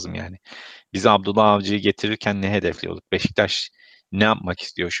başlamak lazım yani. Biz Abdullah Avcı'yı getirirken ne hedefliyorduk? Beşiktaş ne yapmak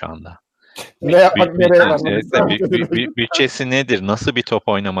istiyor şu anda? Ne yapmak nereye varmak Evet, bütçesi nedir? Nasıl bir top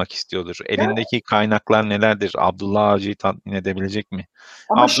oynamak istiyordur? Elindeki kaynaklar nelerdir? Abdullah Avcı'yı tatmin edebilecek mi?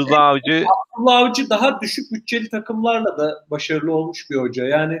 Ama Abdullah Avcı Abdullah Avcı daha düşük bütçeli takımlarla da başarılı olmuş bir hoca.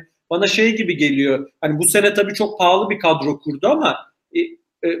 Yani bana şey gibi geliyor. Hani bu sene tabii çok pahalı bir kadro kurdu ama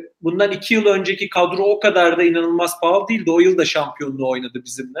bundan 2 yıl önceki kadro o kadar da inanılmaz pahalı değildi. O yıl da şampiyonluğu oynadı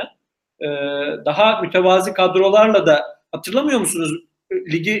bizimle. Daha mütevazi kadrolarla da hatırlamıyor musunuz?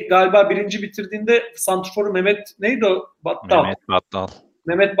 Ligi galiba birinci bitirdiğinde santrforu Mehmet neydi o? Battal. Mehmet Battal.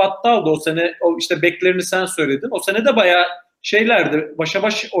 Mehmet Battal'dı o sene. O işte beklerini sen söyledin. O sene de bayağı şeylerdi. Başa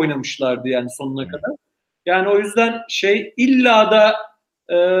baş oynamışlardı yani sonuna kadar. Yani o yüzden şey illa da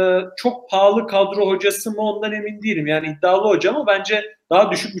çok pahalı kadro hocası mı ondan emin değilim. Yani iddialı hoca ama bence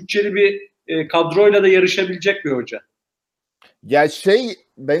daha düşük bütçeli bir kadroyla da yarışabilecek bir hoca. Ya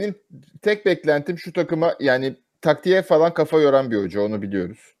benim tek beklentim şu takıma yani taktiğe falan kafa yoran bir hoca onu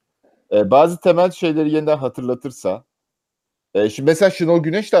biliyoruz. Bazı temel şeyleri yeniden hatırlatırsa şimdi mesela Şenol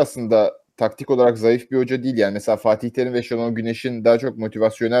Güneş de aslında taktik olarak zayıf bir hoca değil. Yani mesela Fatih Terim ve Şenol Güneş'in daha çok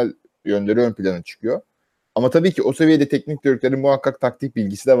motivasyonel yönleri ön plana çıkıyor. Ama tabii ki o seviyede teknik direktörün muhakkak taktik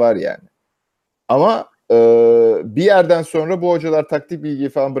bilgisi de var yani. Ama bir yerden sonra bu hocalar taktik bilgiyi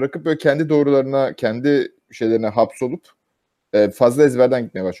falan bırakıp böyle kendi doğrularına, kendi şeylerine hapsolup fazla ezberden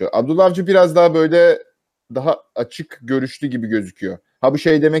gitmeye başlıyor. Abdullah Avcı biraz daha böyle daha açık görüşlü gibi gözüküyor. Ha bu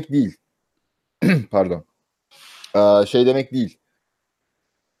şey demek değil. Pardon. Şey demek değil.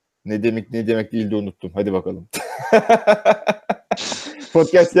 Ne demek değil de unuttum. Hadi bakalım.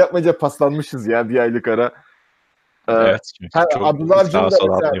 Podcast yapmayınca paslanmışız ya bir aylık ara. Evet. Çok Abdullah Avcı'nın sağa da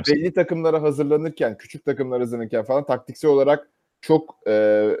sola mesela atlıyorsun. belli takımlara hazırlanırken, küçük takımlara hazırlanırken falan taktiksel olarak çok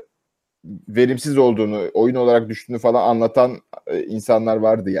verimsiz olduğunu, oyun olarak düştüğünü falan anlatan insanlar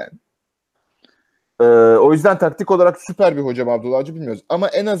vardı yani. O yüzden taktik olarak süper bir hocam Abdullah Avcı bilmiyoruz. Ama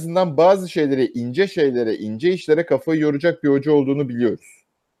en azından bazı ince işlere kafayı yoracak bir hoca olduğunu biliyoruz.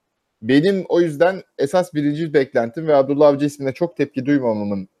 Benim o yüzden esas birinci beklentim ve Abdullah Avcı ismine çok tepki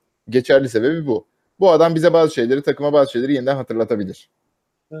duymamamın geçerli sebebi bu. Bu adam bize takıma bazı şeyleri yeniden hatırlatabilir.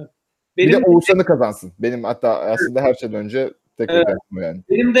 Evet. Bir de Oğuzhan'ı kazansın. Benim hatta aslında her şeyden önce tek beklentim o yani.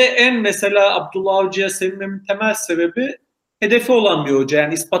 Benim de mesela Abdullah Avcı'ya sevinmemin temel sebebi hedefi olan bir hoca.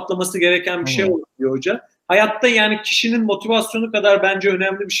 Yani ispatlaması gereken bir şey olan bir hoca. Hayatta yani kişinin motivasyonu kadar bence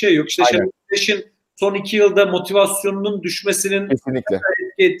önemli bir şey yok. İşte Şenol Güneş'in son 2 yılda motivasyonunun düşmesinin kesinlikle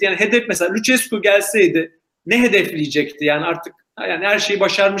etki etti. Yani hedef mesela Lucescu gelseydi ne hedefleyecekti? Yani artık yani her şeyi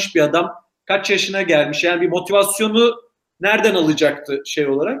başarmış bir adam. Kaç yaşına gelmiş? Yani bir motivasyonu nereden alacaktı şey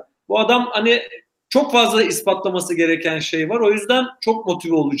olarak? Bu adam hani çok fazla ispatlaması gereken şey var. O yüzden çok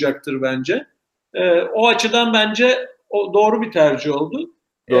motive olacaktır bence. O açıdan bence o doğru bir tercih oldu.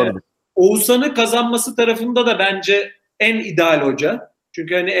 doğru. Oğuzhan'ı kazanması tarafında da bence en ideal hoca.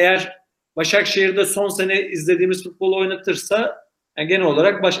 Çünkü hani eğer Başakşehir'de son sene izlediğimiz futbolu oynatırsa yani genel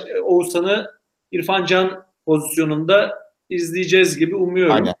olarak Oğuzhan'ı İrfan Can pozisyonunda izleyeceğiz gibi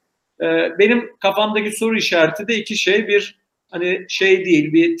umuyorum. Benim kafamdaki soru işareti de iki şey. Bir hani şey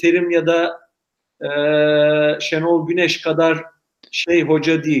değil bir Terim ya da Şenol Güneş kadar şey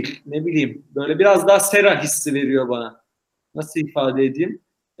hoca değil. Ne bileyim böyle biraz daha sera hissi veriyor bana. Nasıl ifade edeyim?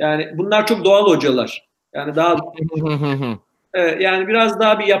 Yani bunlar çok doğal hocalar. Yani daha yani biraz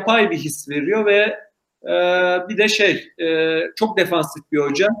daha bir yapay bir his veriyor ve bir de çok defansif bir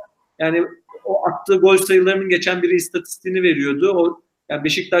hoca. Yani o attığı gol sayılarının geçen biri istatistiğini veriyordu. O yani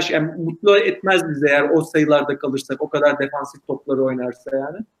Beşiktaş yani mutlu etmez bizi eğer o sayılarda kalırsak, o kadar defansif topları oynarsa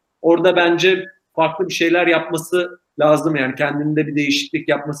yani. Orada bence farklı bir şeyler yapması lazım yani kendinde bir değişiklik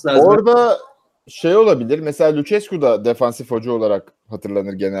yapması lazım. Orada şey olabilir. Mesela Lucescu da defansif hoca olarak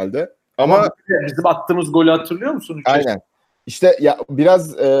hatırlanır genelde. Ama bizim attığımız golü hatırlıyor musun? Lucescu? Aynen. İşte ya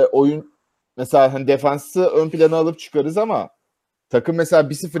biraz oyun mesela hani defansı ön plana alıp çıkarız ama takım mesela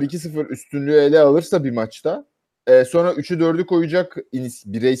 1-0 2-0 üstünlüğü ele alırsa bir maçta sonra 3'ü 4'ü koyacak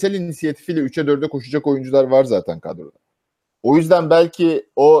bireysel inisiyatifiyle 3'e 4'e koşacak oyuncular var zaten kadroda. O yüzden belki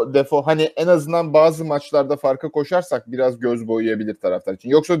o defo hani en azından bazı maçlarda farka koşarsak biraz göz boyayabilir taraftar için.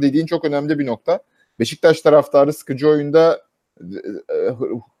 Yoksa dediğin çok önemli bir nokta. Beşiktaş taraftarı sıkıcı oyunda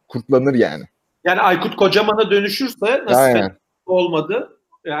kurtlanır yani. Yani Aykut Kocaman'a dönüşürse nasıl Aynen. olmadı?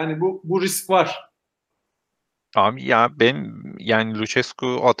 Yani bu risk var. Abi ya benim yani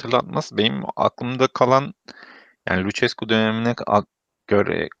Lucescu hatırlatması benim aklımda kalan yani Lucescu dönemine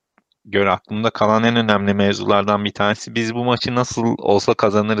göre aklımda kalan en önemli mevzulardan bir tanesi biz bu maçı nasıl olsa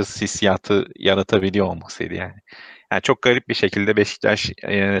kazanırız hissiyatı yaratabiliyor olmasıydı yani. Yani çok garip bir şekilde Beşiktaş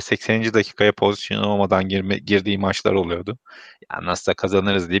 80. dakikaya pozisyon olmadan girdiği maçlar oluyordu. Yani nasılsa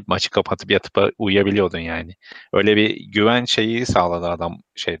kazanırız deyip maçı kapatıp yatıp uyuyabiliyordun yani. Öyle bir güven şeyi sağladı adam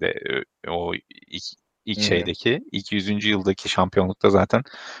o ilk şeydeki ilk 100. yıldaki şampiyonlukta zaten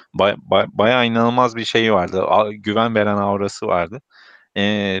bayağı inanılmaz bir şey vardı. Güven veren aurası vardı.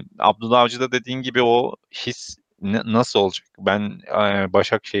 Abdullah Avcı da dediğin gibi o his nasıl olacak? Ben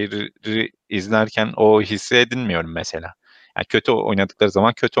Başakşehir'i izlerken o hissi edinmiyorum mesela. Yani kötü oynadıkları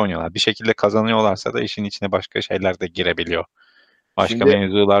zaman kötü oynuyorlar. Bir şekilde kazanıyorlarsa da işin içine başka şeyler de girebiliyor. Başka Şimdi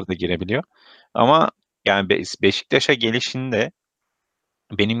mevzular da girebiliyor. Ama yani Beşiktaş'a gelişinde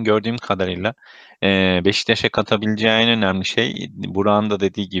benim gördüğüm kadarıyla Beşiktaş'a katabileceği en önemli şey Burak'ın da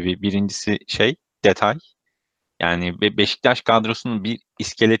dediği gibi birincisi detay. Yani Beşiktaş kadrosunun bir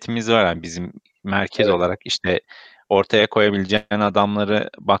iskeletimiz var yani bizim merkez evet. olarak işte ortaya koyabileceğin adamları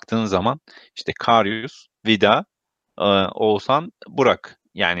baktığın zaman işte Karius, Vida, Oğuzhan, Burak.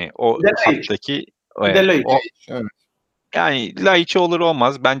 Yani o Bir de Laiç. hattaki Bir de Laiç. Evet. yani Laiç'i olur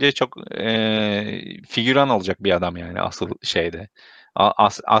olmaz. Bence çok figüran olacak bir adam yani asıl şeyde.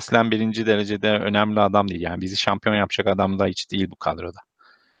 Aslen birinci derecede önemli adam değil. Yani bizi şampiyon yapacak adam da hiç değil bu kadroda.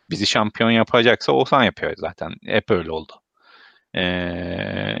 Bizi şampiyon yapacaksa Oğuzhan yapıyor zaten. Hep öyle oldu.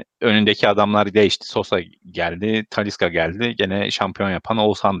 Önündeki adamlar değişti. Sosa geldi, Talisca geldi. Gene şampiyon yapan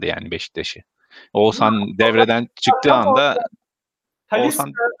Oğuzhan'dı yani Beşiktaş'ı. Oğuzhan devreden çıktığı anda Talisca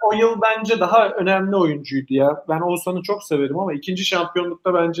Oğuzhan o yıl bence daha önemli oyuncuydu ya. Ben Oğuzhan'ı çok severim ama ikinci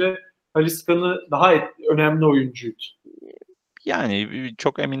şampiyonlukta bence Talisca'nı daha önemli oyuncuydu. yani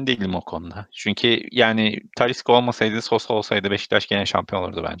çok emin değilim o konuda. Çünkü yani Talisca olmasaydı, Sosa olsaydı Beşiktaş gene şampiyon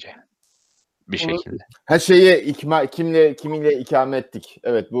olurdu bence. Bir şekilde. Her kimiyle ikame ettik.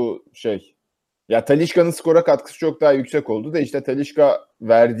 Evet bu şey. Ya Talisca'nın skora katkısı çok daha yüksek oldu da işte Talisca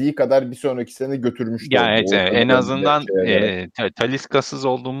verdiği kadar bir sonraki sene götürmüştü Ya onu. evet, en azından Talisca'sız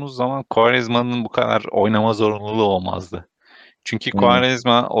olduğumuz zaman Quaresma'nın bu kadar oynama zorunluluğu olmazdı. Çünkü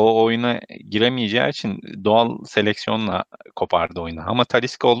Quaresma o oyuna giremeyeceği için doğal seleksiyonla kopardı oyunu. Ama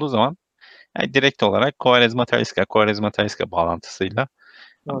Talisca olduğu zaman yani direkt olarak Quaresma Talisca bağlantısıyla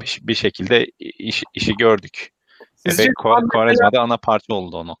bir şekilde işi gördük. Sizce Ve şu an mesela Quaresma da ana parça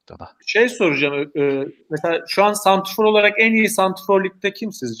oldu o noktada. şey soracağım. Mesela şu an santrfor olarak en iyi santrfor ligde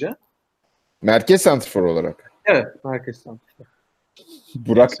kim sizce? Merkez santrfor olarak. Evet, merkez santrfor.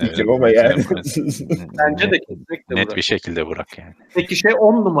 Burak diyeceğim ama yani. Bence de kesinlikle Net Burak. bir şekilde Burak yani. Peki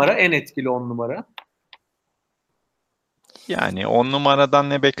 10 numara, en etkili 10 numara? Yani 10 numaradan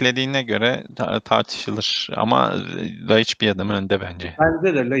ne beklediğine göre tartışılır. Ama Laiç bir adım önde bence.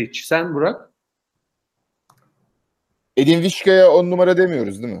 Bence de Laiç. Sen Burak? Edin Vişka'ya 10 numara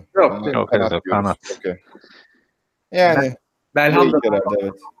demiyoruz değil mi? Yok. Yok, Kanat yok, diyoruz. kanat. Okay. Yani Belhanda herhalde,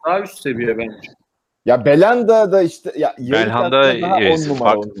 evet. daha üst seviye bence. Ya Belhanda da işte ya Belhanda daha 10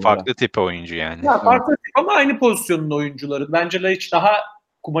 numara. farklı tip oyuncu yani. Ya farklı tip ama aynı pozisyonun oyuncuları. Bence Laiç daha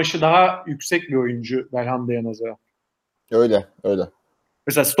kumaşı daha yüksek bir oyuncu Belhanda'ya nazaran. Öyle.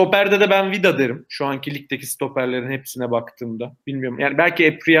 Mesela stoperde de ben Vida derim. Şu anki ligdeki stoperlerin hepsine baktığımda. Bilmiyorum. Yani belki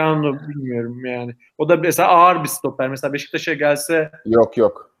Epriano bilmiyorum yani. O da mesela ağır bir stoper. Mesela Beşiktaş'a gelse Yok.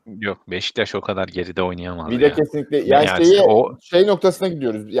 Yok, Beşiktaş o kadar geride oynayamaz Vida ya. kesinlikle. Yani o şey noktasına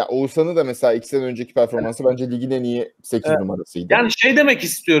gidiyoruz. Ya Oğuzhan'ı da mesela 2 sene önceki performansı bence ligin en iyi 8 numarasıydı. yani demek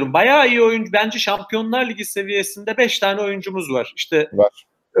istiyorum. Bayağı iyi oyuncu. Bence Şampiyonlar Ligi seviyesinde 5 tane oyuncumuz var. İşte Var.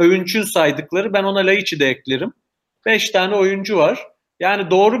 Övünç'ün saydıkları, ben ona Laiç'i de eklerim. 5 tane oyuncu var.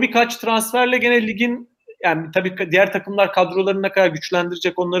 Yani doğru birkaç transferle gene ligin, yani tabii diğer takımlar kadrolarını ne kadar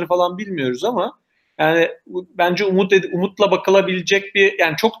güçlendirecek onları falan bilmiyoruz ama yani bence umutla bakılabilecek bir,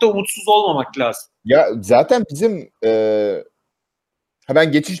 yani çok da umutsuz olmamak lazım. Ya zaten bizim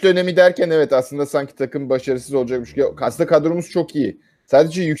ben geçiş dönemi derken evet aslında sanki takım başarısız olacakmış gibi. Aslında kadromuz çok iyi.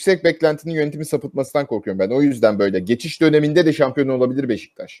 Sadece yüksek beklentinin yönetimi sapıtmasından korkuyorum ben. O yüzden böyle. Geçiş döneminde de şampiyon olabilir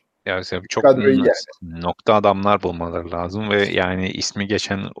Beşiktaş. yani çok Kadroyu yani. nokta adamlar bulmaları lazım ve yani ismi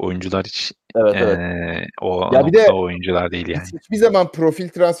geçen oyuncular hiç Evet. o Ya bir de nokta oyuncular değil yani. hiçbir zaman profil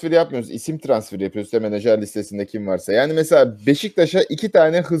transferi yapmıyoruz. İsim transferi yapıyoruz. İşte menajer listesinde kim varsa. Yani mesela Beşiktaş'a 2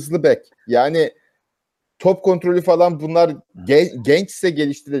 tane hızlı bek. Yani top kontrolü falan bunlar gençse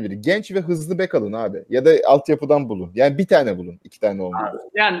geliştirilebilir. Genç ve hızlı bek alın abi. Ya da altyapıdan bulun. Yani bir tane bulun. 2 tane olmadı.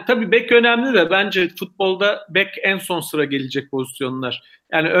 Yani tabii bek önemli de bence futbolda bek en son sıra gelecek pozisyonlar.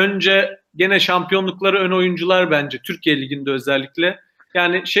 Yani önce gene şampiyonlukları ön oyuncular bence Türkiye Ligi'nde özellikle.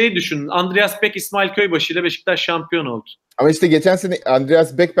 Yani şey düşünün, Andreas Bek İsmail Köybaşı ile Beşiktaş şampiyon oldu. Ama işte geçen sene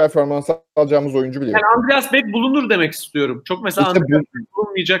Andreas Beck performansı alacağımız oyuncu bile yok. Yani Andreas Bek bulunur demek istiyorum. Çok mesela İşte Andreas Bek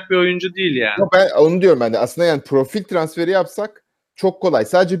bulunmayacak bir oyuncu değil yani. Yok, ben onu diyorum ben de. Aslında yani profil transferi yapsak çok kolay.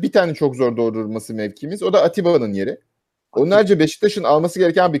 Sadece bir tane çok zor doldurulması mevkimiz. O da Atiba'nın yeri. Onlarca Beşiktaş'ın alması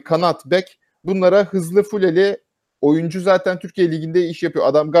gereken bir kanat, bek. Bunlara hızlı fuleli oyuncu zaten Türkiye Ligi'nde iş yapıyor.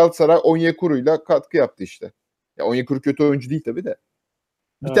 Adam Galatasaray Onyekuru'yla katkı yaptı işte. Ya Onyekuru kötü oyuncu değil tabii de.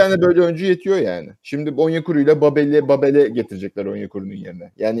 Bir Evet. tane böyle oyuncu yetiyor yani. Şimdi Onyekuru'yla Babel'e getirecekler Onyekuru'nun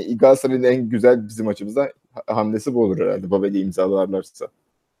yerine. Yani Galatasaray'ın en güzel bizim açımızdan hamlesi bu olur herhalde. Babel'i imzalarlarsa.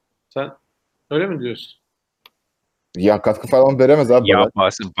 Sen öyle mi diyorsun? Ya katkı falan veremez abi Ya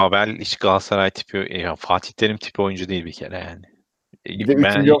Babel. Babel hiç Galatasaray tipi, ya Fatih Terim tipi oyuncu değil bir kere yani. Bir de 3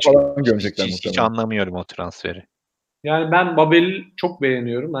 Ben milyon falan gömecekler hiç muhtemelen. anlamıyorum o transferi. Yani ben Babel'i çok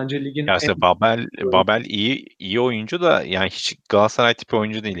beğeniyorum. Bence ligin Ya en işte Babel iyi oyuncu da yani hiç Galatasaray tipi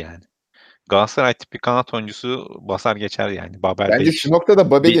oyuncu değil yani. Galatasaray tipi kanat oyuncusu basar geçer yani. Babel de Bence hiç şu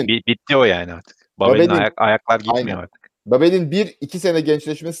noktada bitti o yani artık. Babel'in Babel'in ayaklar gitmiyor aynen. artık. Babel'in 1-2 sene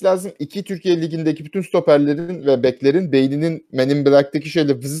gençleşmesi lazım. 2 Türkiye Ligi'ndeki bütün stoperlerin ve beklerin beyninin Men in Black'teki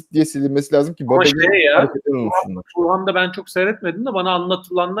şeyle vızıt diye silinmesi lazım ki Ama Babel'in şey ya, hareketlerini unutsunlar. Turhan'da ben çok seyretmedim de bana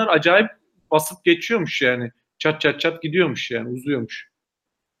anlatılanlar acayip basıp geçiyormuş yani. Çat çat çat gidiyormuş yani, uzuyormuş.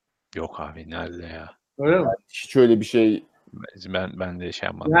 Yok abi nerede ya? Öyle mi? Hiç öyle bir şey. Ben de şey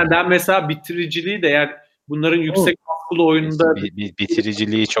yapmadım. Yani ben mesela bitiriciliği de yani bunların yüksek baskılı oyununda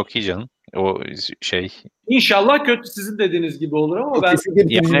Bitiriciliği çok iyi canım. O şey İnşallah kötü sizin dediğiniz gibi olur ama O ben kesin bir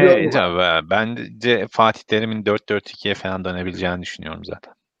bitiriciliği yani olmaz. bence Fatih Terim'in 4-4-2'ye falan dönebileceğini düşünüyorum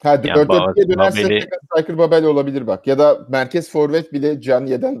zaten. Ha Yani 4-4-2'ye dönerse Babel'i second striker Babel olabilir bak. Ya da merkez forvet bile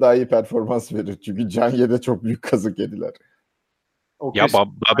Canye'den daha iyi performans verir. Çünkü Canye'de çok büyük kazık yediler. o ya kesin.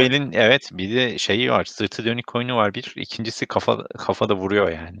 Babel'in evet bir de şeyi var. Sırtı dönük oyunu var bir. İkincisi kafada vuruyor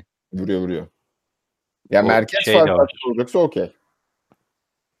yani. Vuruyor. Ya O merkez şey de var. olacaksa okey.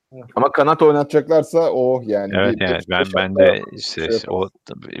 Evet. Ama kanat oynatacaklarsa yani Evet bir yani beş ben hafta de işte şey o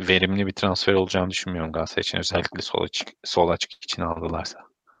yaparız. verimli bir transfer olacağını düşünmüyorum Galatasaray için. Özellikle sol açık için aldılarsa.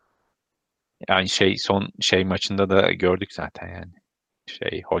 Yani son maçında da gördük zaten yani.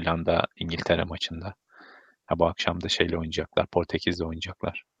 Hollanda İngiltere maçında. Ha, bu akşam da şeyle oynayacaklar. Portekiz'le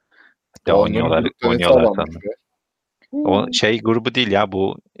oynayacaklar. Hatta Onların grupta ne oynuyorlar sağlanmış sanırım. be? O grubu değil ya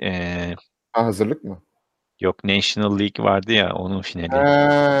bu Ha, hazırlık mı? yok National League vardı ya onun finali.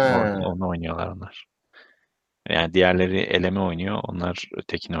 Ha. Onu oynuyorlar onlar. Yani diğerleri eleme oynuyor. Onlar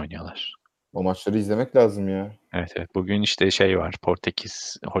ötekini oynuyorlar. O maçları izlemek lazım ya. Evet. Bugün işte var.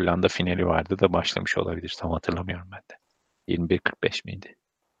 Portekiz Hollanda finali vardı da başlamış olabilir. Tam hatırlamıyorum ben de. 21.45 miydi?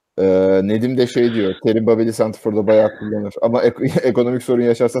 Nedim de şey diyor. Terim Babel'i santrforda bayağı kullanır. Ama ekonomik sorun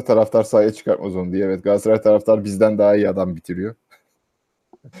yaşarsa taraftar sahaya çıkartmaz onu diye. Evet, Galatasaray taraftar bizden daha iyi adam bitiriyor.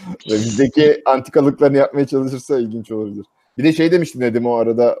 Ve bizdeki antikalıklarını yapmaya çalışırsa ilginç olabilir. Bir de şey demişti Nedim o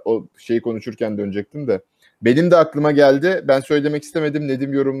arada o şeyi konuşurken dönecektim de. Benim de aklıma geldi. Ben söylemek istemedim.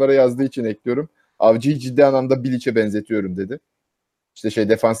 Nedim yorumlara yazdığı için ekliyorum. Avcı'yı ciddi anlamda Bilic'e benzetiyorum dedi. İşte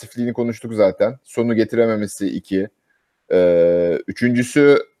defansifliğini konuştuk zaten. Sonu getirememesi 2.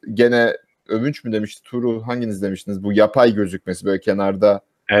 Üçüncüsü gene Övünç mü demişti? Tuğrul hanginiz demiştiniz? Bu yapay gözükmesi böyle kenarda.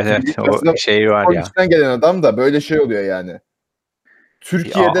 Evet. O Aslında var o ya. içten gelen adam da böyle şey oluyor yani.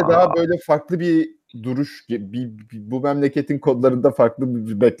 Türkiye'de daha böyle farklı bir duruş, bu memleketin kodlarında farklı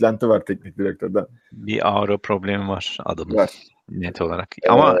bir beklenti var teknik direktörden. Bir aura problemi var adamın. Var. Net olarak.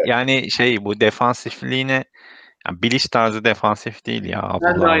 Ama yani bu defansifliğine yani Bilic tarzı defansif değil ya Ben de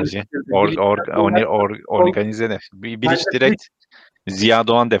Abdullah aynı Avcı. fikirde. Organize de. Bilic direkt Ziya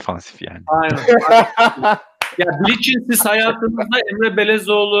Doğan defansif yani. Aynen. Ya Bilic'in siz hayatınızda Emre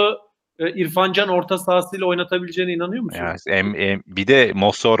Belezoğlu, İrfan Can orta sahasıyla oynatabileceğine inanıyor musunuz? Yani, bir de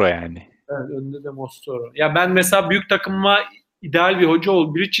Mossoro yani. Evet, önünde de Mostoro. Ya ben mesela büyük takıma ideal bir hoca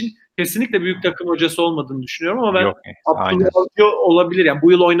Bilic'in kesinlikle büyük takım hocası olmadığını düşünüyorum ama ben Yok. Abdullah Aynen. Avcı olabilir. Yani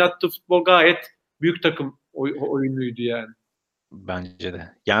bu yıl oynattığı futbol gayet büyük takım oyunuydu yani. Bence de.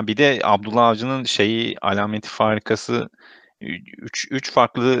 Yani bir de Abdullah Avcı'nın alameti farikası 3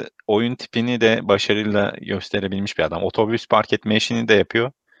 farklı oyun tipini de başarıyla gösterebilmiş bir adam. Otobüs park etme işini de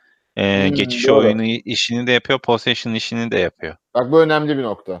yapıyor. Geçiş Doğru. oyunu işini de yapıyor. Possession işini de yapıyor. Bak bu önemli bir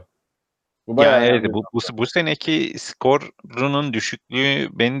nokta. Bu bayağı Yani evet, önemli. bu seneki skorunun düşüklüğü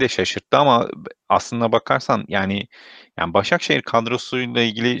beni de şaşırttı ama aslında bakarsan yani Başakşehir kadrosuyla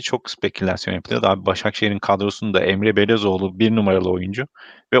ilgili çok spekülasyon yapılıyordu. Abi Başakşehir'in kadrosunda Emre Belözoğlu 1 numaralı oyuncu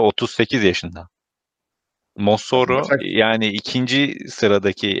ve 38 yaşında. Mossoro yani ikinci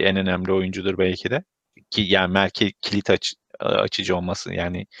sıradaki en önemli oyuncudur belki de. Ki yani kilit açıcı olması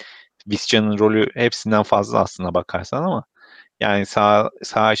yani Visca'nın rolü hepsinden fazla aslına bakarsan ama yani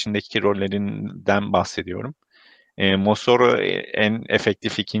sağ içindeki rollerinden bahsediyorum. Mossoro en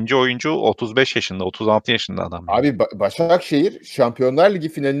efektif ikinci oyuncu, 35 yaşında, 36 yaşında adam. Yani. Abi Başakşehir Şampiyonlar Ligi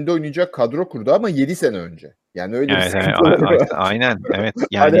finalinde oynayacak kadro kurdu ama 7 sene önce. Yani öyle bir Evet, sıkıntıları var. aynen, evet.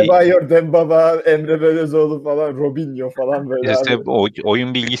 Yani Adebayor, Dembaba, Emre Belözoğlu falan, Robinho falan böyle işte abi.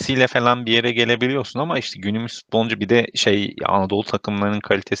 oyun bilgisiyle falan bir yere gelebiliyorsun ama işte günümüz futbolcu bir de Anadolu takımlarının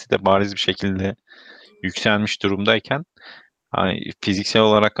kalitesi de bariz bir şekilde yükselmiş durumdayken hani fiziksel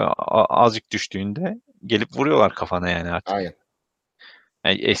olarak azıcık düştğünde gelip vuruyorlar kafana yani artık. Aynen.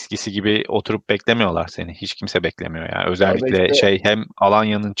 Yani eskisi gibi oturup beklemiyorlar seni. Hiç kimse beklemiyor yani. Ya o da Özellikle işte hem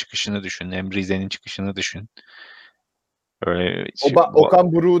Alanya'nın çıkışını düşün, hem Rize'nin çıkışını düşün. Böyle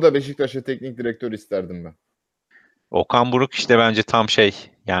Okan Buruk'u da Beşiktaş'a teknik direktör isterdim ben. Okan Buruk işte bence tam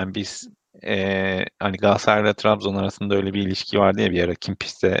yani biz hani Galatasaray'la Trabzon arasında öyle bir ilişki vardı ya bir ara Kim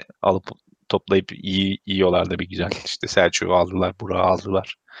Piste alıp toplayıp iyi yiyorlardı bir güzel. İşte Selçuk'u aldılar, Burak'ı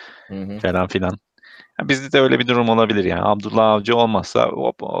aldılar Hı hı. falan filan. Ya bizde de öyle bir durum olabilir yani. Abdullah Avcı olmazsa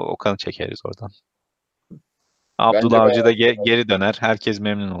hop Okan'ı çekeriz oradan. Abdullah Bence Avcı da bayağı geri döner. Herkes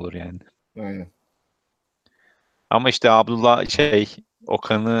memnun olur yani. aynen. Ama işte Abdullah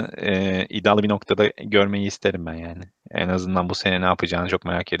Okan'ı iddialı bir noktada görmeyi isterim ben yani. En azından bu sene ne yapacağını çok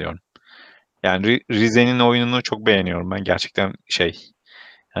merak ediyorum. Yani Rize'nin oyununu çok beğeniyorum ben. Gerçekten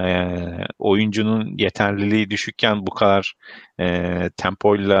oyuncunun yeterliliği düşükken bu kadar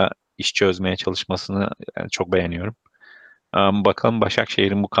tempoyla iş çözmeye çalışmasını çok beğeniyorum. Bakalım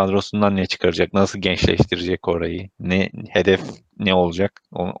Başakşehir'in bu kadrosundan ne çıkaracak? Nasıl gençleştirecek orayı? Hedef ne olacak?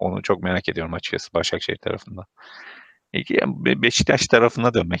 Onu çok merak ediyorum açıkçası Başakşehir tarafında. Beşiktaş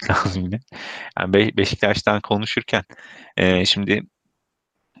tarafına dönmek lazım yine. Yani Beşiktaş'tan konuşurken şimdi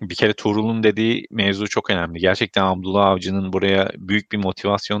bir kere Tuğrul'un dediği mevzu çok önemli. Gerçekten Abdullah Avcı'nın buraya büyük bir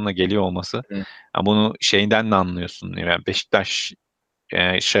motivasyonla geliyor olması. Hı. Yani bunu şeyden de anlıyorsun. Yani Beşiktaş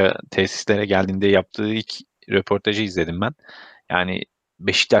tesislere geldiğinde yaptığı ilk röportajı izledim ben. Yani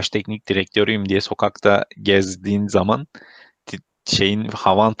Beşiktaş teknik direktörüyüm diye sokakta gezdiğin zaman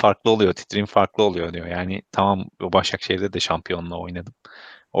havan farklı oluyor, titrin farklı oluyor diyor. Yani tamam Başakşehir'de de şampiyonla oynadım.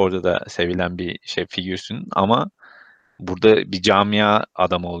 Orada da sevilen bir figürsün ama burada bir camia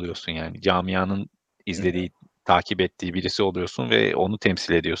adamı oluyorsun yani. Camianın izlediği, takip ettiği birisi oluyorsun ve onu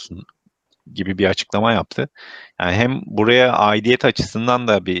temsil ediyorsun gibi bir açıklama yaptı. Yani hem buraya aidiyet açısından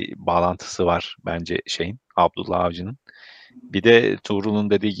da bir bağlantısı var bence Abdullah Avcı'nın. Bir de Tuğrul'un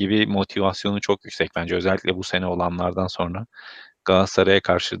dediği gibi motivasyonu çok yüksek bence. Özellikle bu sene olanlardan sonra Galatasaray'a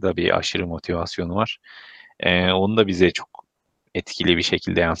karşı da bir aşırı motivasyonu var. Onu da bize çok etkili bir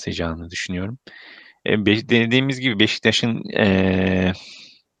şekilde yansıyacağını düşünüyorum. Dediğimiz gibi Beşiktaş'ın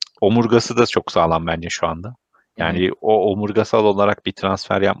omurgası da çok sağlam bence şu anda. Yani o omurgasal olarak bir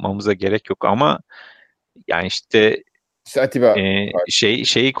transfer yapmamıza gerek yok ama yani işte Atiba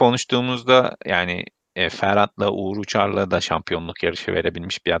şeyi konuştuğumuzda yani Ferhat'la Uğur Uçar'la da şampiyonluk yarışı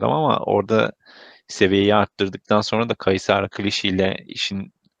verebilmiş bir adam ama orada seviyeyi arttırdıktan sonra da Kayser Klişi ile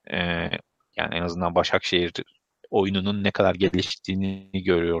işin e, yani en azından Başakşehir oyununun ne kadar geliştiğini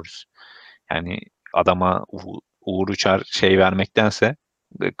görüyoruz. Yani adama Uğur Uçar vermektense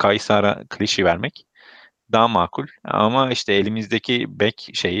Kayser'a Klişi vermek daha makul. Ama işte elimizdeki bek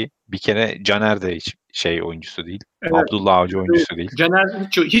bir kere Caner de hiç oyuncusu değil. Evet. Abdullah Avcı oyuncusu değil. Caner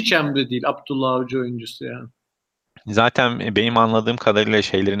hiç Emre değil. Abdullah Avcı oyuncusu yani. Zaten benim anladığım kadarıyla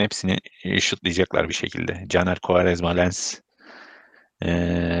şeylerin hepsini şutlayacaklar bir şekilde. Caner, Quaresma, Lens.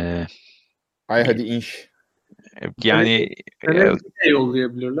 hadi inş. Yani Caner'i de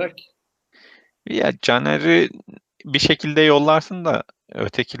yollayabilirler ki. ya Caner'i bir şekilde yollarsın da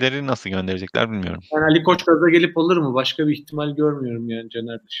ötekileri nasıl gönderecekler bilmiyorum. Yani Ali Koç gaza gelip alır mı? Başka bir ihtimal görmüyorum yani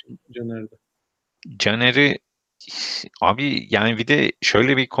Caner'de. Caner'i abi yani bir de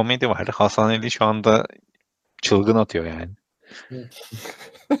şöyle bir komedi var. Hasan Ali şu anda çılgın atıyor yani.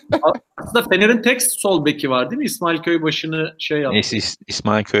 Aslında Fener'in tek sol beki var değil mi? İsmail Köybaşı'nı yaptı.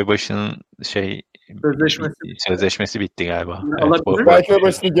 İsmail Köybaşı'nın sözleşmesi bitti galiba. Evet, Alabilir mi? Belki o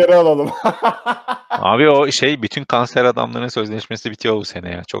başını geri alalım. abi o bütün kanser adamların sözleşmesi bitiyor bu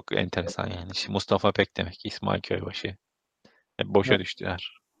sene ya. Çok enteresan yani. Mustafa Pek demek, İsmail Köybaşı. Hep boşa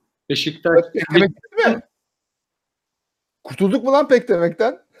düştüler. Beşiktaş. Pek demek değil mi? Kurtulduk mu lan pek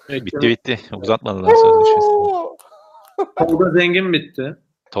demekten? Bitti. Uzatmadılar sözleşmesini. Tolga Zengin bitti.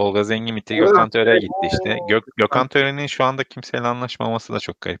 Tolga Zengin bitti. Evet. Gökhan Töre gitti işte. Gökhan Töre'nin şu anda kimseyle anlaşmaması da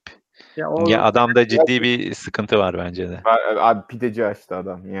çok garip. Ya adamda ciddi bir sıkıntı var bence de. Abi pideci açtı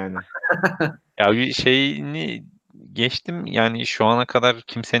adam yani. Ya bir şeyini geçtim, yani şu ana kadar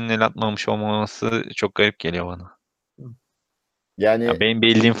kimsenin el atmamış olmaması çok garip geliyor bana. Yani Ya benim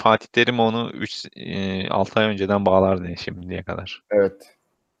bildiğim Fatih Terim onu 6 ay önceden bağlardı şimdiye kadar. evet.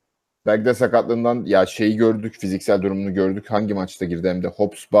 Belki de sakatlığından ya şeyi gördük, fiziksel durumunu gördük. Hangi maçta girdi hem de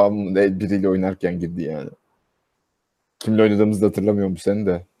Hobsbawm biriyle oynarken girdi yani. Kimle oynadığımızı da hatırlamıyorum bu sene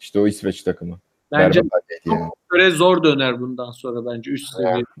de. İşte o İsveç takımı. Bence Berbat haldeydi yani. böyle zor döner bundan sonra bence üst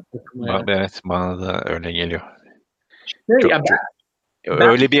seviye takıma yani. Evet, bana da öyle geliyor. Ya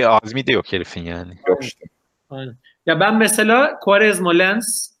Öyle bir azmi de yok herifin yani. Yok işte. aynen. Ya ben mesela Quaresma,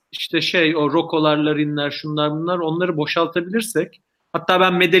 Lens, işte o Rokolar, Larinler, şunlar bunlar, onları boşaltabilirsek, hatta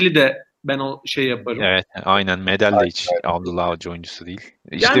ben Medeli de o yaparım. Evet, aynen. Medel de hiç Abdullah Avcı oyuncusu değil.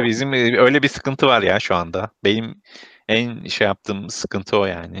 İşte Yani- bizim öyle bir sıkıntı var ya şu anda. Benim en yaptığım sıkıntı o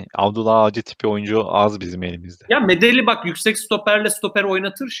yani. Abdullah Avcı tipi oyuncu az bizim elimizde. Ya Medeli bak yüksek stoperle stoper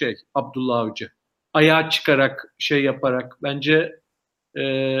oynatır Abdullah Avcı. Ayağa çıkarak yaparak. Bence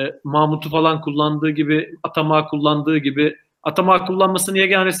Mahmut'u falan kullandığı gibi, Atamağı kullandığı gibi. Atamağı kullanmasının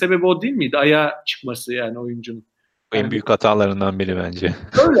yegane sebebi o değil miydi? Ayağa çıkması yani oyuncunun. En büyük hatalarından biri bence.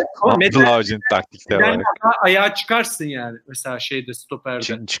 Öyle ama Abdullah Avcı'nın taktikte olarak. ayağa çıkarsın yani mesela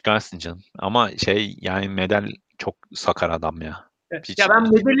stoperde. Çıkarsın canım. Ama yani Medel çok sakar adam ya. Hiç. Ya ben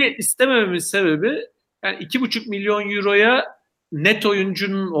Medeli istemememin sebebi, yani 2,5 milyon euroya net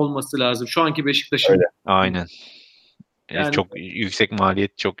oyuncunun olması lazım. Şu anki Beşiktaş'ın. Öyle. Aynen. Yani- çok yüksek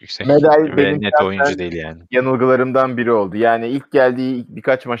maliyet, çok yüksek. Medel Ve benim net şahsen oyuncu değil yani. yanılgılarımdan biri oldu. Yani ilk geldiği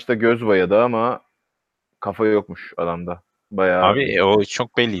birkaç maçta göz boyadı ama kafa yokmuş adamda. Bayağı. Abi o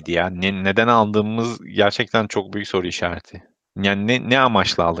çok belliydi ya. Neden aldığımız gerçekten çok büyük soru işareti. Yani ne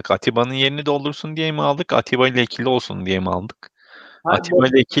amaçla aldık? Atiba'nın yerini doldursun diye mi aldık? Atiba ile ikili olsun diye mi aldık? Atiba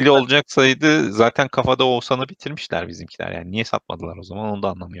ile ikili olacaksaydı zaten kafada Oğuzhan'ı bitirmişler bizimkiler. Yani niye satmadılar o zaman, onu da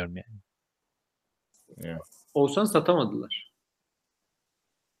anlamıyorum yani. Evet. Oğuzhan'ı satamadılar.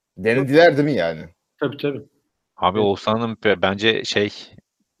 Denediler değil mi yani? Tabii. Abi Evet. Oğuzhan'ın bence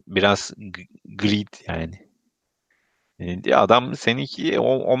biraz greed yani. Adam seninki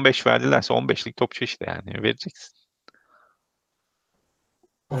 15 verdilerse 15'lik topçu işte yani. Vereceksin.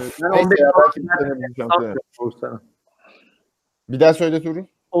 Ben Neyse 15 ya, belki bir sene bir şampiyon. Oğuzhan'a. Bir daha söyle Tuğrul.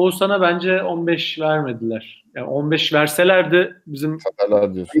 Oğuzhan'a bence 15 vermediler. Yani 15 verselerdi bizim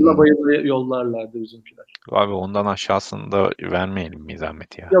Satarlar diyorsun. ayıla bayıla yollarlardı bizimkiler. Abi ondan aşağısını da vermeyelim mi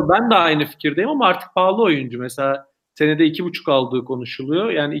zahmet ya? Ya ben de aynı fikirdeyim ama artık pahalı oyuncu. Mesela senede 2,5 aldığı konuşuluyor.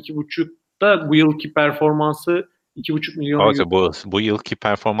 Yani 2,5'da bu yılki performansı 2,5 milyon euro. Abi bu yılki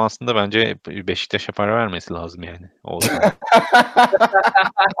performansında bence Beşiktaş'a para vermesi lazım yani.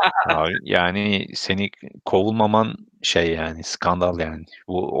 Abi, yani seni kovulmaman yani skandal yani.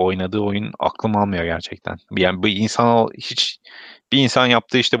 Bu oynadığı oyun aklım almıyor gerçekten. Yani bir insan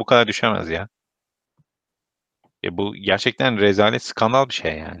yaptığı işte bu kadar düşemez ya. Bu gerçekten rezalet, skandal bir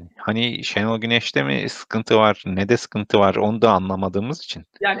şey yani. Hani Şenol Güneş'te mi sıkıntı var, ne de sıkıntı var, onu da anlamadığımız için.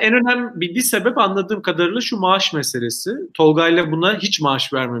 Yani en önemli bir sebep anladığım kadarıyla şu maaş meselesi. Tolga'yla buna hiç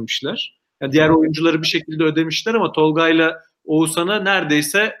maaş vermemişler. Yani diğer oyuncuları bir şekilde ödemişler ama Tolga'yla Oğuzhan'a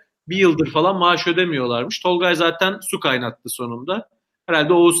neredeyse bir yıldır falan maaş ödemiyorlarmış. Tolgay zaten su kaynattı sonunda.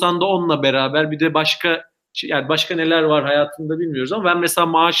 Herhalde Oğuzhan da onunla beraber, bir de başka neler var hayatında bilmiyoruz ama ben mesela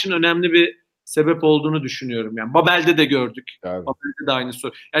maaşın önemli bir sebep olduğunu düşünüyorum. Yani Babel'de de gördük. Abi. Babel'de de aynı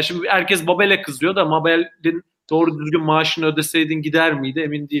soru. Yani şimdi herkes Babel'e kızıyor da Babel'in doğru düzgün maaşını ödeseydin gider miydi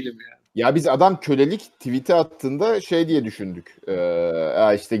emin değilim yani. Ya biz adam kölelik tweet'i attığında diye düşündük.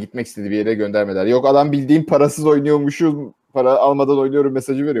 İşte gitmek istediği bir yere göndermeler. Yok, adam bildiğin parasız oynuyormuşum, para almadan oynuyorum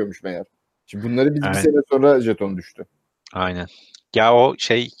mesajı veriyormuş meğer. Şimdi bunları biz bir sene sonra jeton düştü. Aynen. Ya o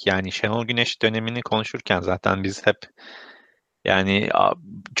yani Şenol Güneş dönemini konuşurken zaten biz hep yani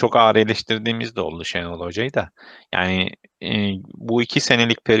çok ağır eleştirdiğimiz de oldu Şenol Hoca'yı da. Yani bu 2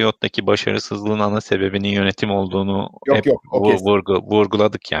 senelik periyottaki başarısızlığın ana sebebinin yönetim olduğunu hep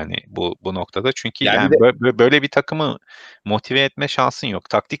vurguladık yani bu noktada. Çünkü yani böyle bir takımı motive etme şansın yok.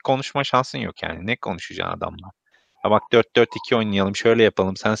 Taktik konuşma şansın yok yani. Ne konuşacaksın adamla? Ha bak 4-4-2 oynayalım, şöyle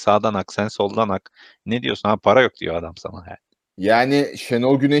yapalım. Sen sağdan ak, sen soldan ak. Ne diyorsun? Ha para yok diyor adam sana. Yani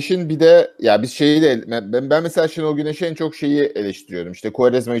Şenol Güneş'in bir de ya biz ben mesela Şenol Güneş'e en çok eleştiriyorum. İşte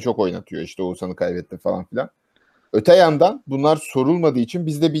Quaresma'yı çok oynatıyor. İşte Oğuzhan'ı kaybetti falan filan. Öte yandan bunlar sorulmadığı için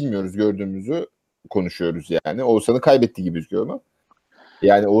biz de bilmiyoruz, gördüğümüzü konuşuyoruz yani. Oğuzhan'ı kaybetti gibi gözüküyor ama.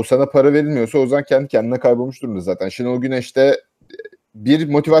 Yani Oğuzhan'a para verilmiyorsa Oğuzhan kendi kendine kaybolmuş durumda zaten. Şenol Güneş de bir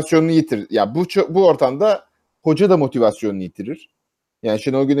motivasyonunu yitirir. Ya bu ortamda hoca da motivasyonunu yitirir. Yani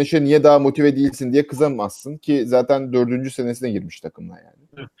Şenol Güneş'e niye daha motive değilsin diye kızamazsın ki zaten 4. senesine girmiş takımla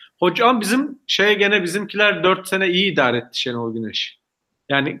yani. Hocam gene bizimkiler 4 sene iyi idare etti Şenol Güneş.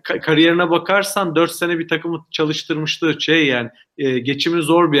 Yani kariyerine bakarsan 4 sene bir takımı çalıştırmıştı yani geçimi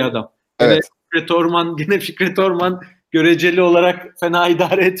zor bir adam. Gene Evet. Fikret Orman göreceli olarak fena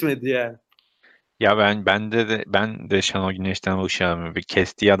idare etmedi yani. Ya ben de Şenol Güneş'ten alışamıyorum. Bir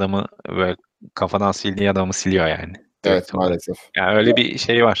kestiği adamı ve kafadan sildiği adamı siliyor yani. Evet, Olarak. maalesef. Yani öyle bir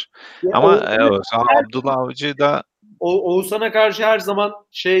şey var. Ama Abdullah Avcı da Oğuzhan'a karşı her zaman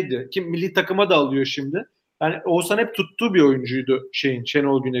ki milli takıma da alıyor şimdi. Yani Oğuzhan hep tuttuğu bir oyuncuydu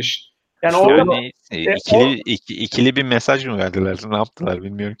Şenol Güneş. Yani ikili bir mesaj mı verdiler? Ne yaptılar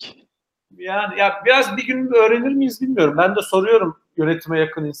bilmiyorum ki. Yani ya biraz bir gün öğrenir miyiz bilmiyorum. Ben de soruyorum yönetime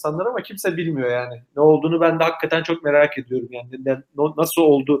yakın insanlara ama kimse bilmiyor yani. Ne olduğunu ben de hakikaten çok merak ediyorum yani. Nasıl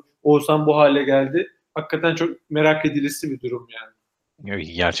oldu Oğuzhan bu hale geldi? Hakikaten çok merak edilisi bir durum yani.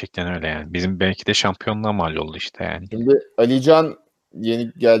 Gerçekten öyle yani. Bizim belki de şampiyonluğa mal oldu işte yani. Şimdi Alican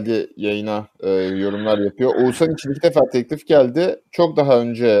yeni geldi yayına, yorumlar yapıyor. Oğuzhan için 2 defa teklif geldi. Çok daha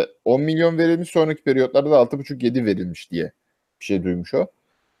önce 10 milyon verilmiş, sonraki periyotlarda da 6,5-7 verilmiş diye bir şey duymuş o.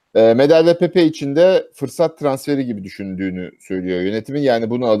 Medel ve Pepe için de fırsat transferi gibi düşündüğünü söylüyor yönetimin. Yani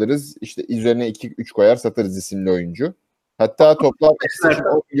bunu alırız, işte üzerine 2-3 koyar satarız isimli oyuncu. Hatta toplam ikisi için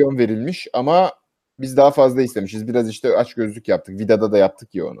 10 milyon verilmiş ama biz daha fazla istemişiz. Biraz işte açgözlük yaptık. Vida'da da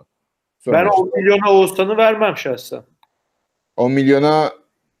yaptık ya onu. Sonra ben 10 milyona Oğuzhan'ı vermem şahsen. 10 milyona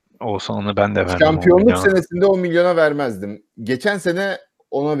olsa onu ben de vermem. şampiyonluk senesinde 10 milyona vermezdim. Geçen sene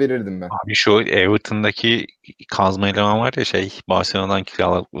ona verirdim ben. Abi şu Everton'daki kazma eleman var ya Barcelona'dan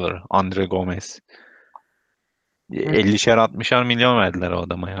kiraladıkları Andre Gomez. 50'şer 60'ar milyon verdiler o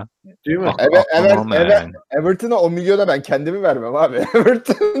adama ya. Değil mi? Everton'a 10 milyona ben kendimi vermem abi.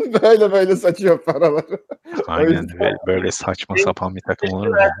 Everton böyle saçıyor paraları. Aynen böyle saçma sapan bir takım olur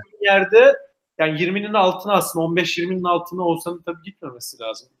mu? Yerde yani 20'nin altına aslında 15-20'nin altına Oğuzhan'ın tabii gitmemesi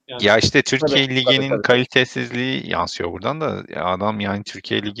lazım. Yani. Ya işte Türkiye Ligi'nin tabii. kalitesizliği yansıyor buradan da. Adam yani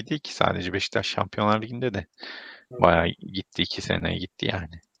Türkiye Ligi değil ki, sadece Beşiktaş Şampiyonlar Ligi'nde de bayağı gitti, 2 sene gitti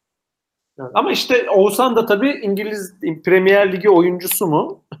yani. Ama işte Oğuzhan da tabii İngiliz Premier Ligi oyuncusu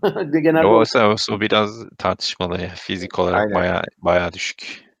mu? Genelde o biraz tartışmalı ya. Fizik olarak Aynen. bayağı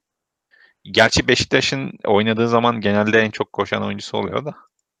düşük. Gerçi Beşiktaş'ın oynadığı zaman genelde en çok koşan oyuncusu oluyor da.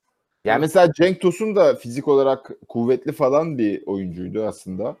 Yani mesela Cenk Tosun da fizik olarak kuvvetli falan bir oyuncuydu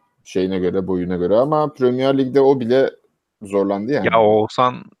aslında. Şeyine göre, boyuna göre, ama Premier Lig'de o bile zorlandı yani. Ya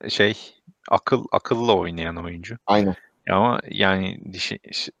Oğuzhan akıllı oynayan oyuncu. Aynen. Ama yani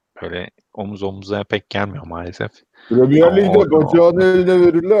böyle omuz omuza pek gelmiyor maalesef. Premier Lig'de bacağını eline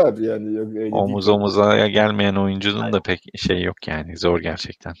verirler yani. Öyle omuz omuza gelmeyen oyuncunun da pek yok yani. Zor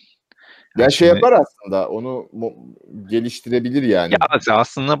gerçekten. Ya yapar aslında. Onu geliştirebilir yani. Ya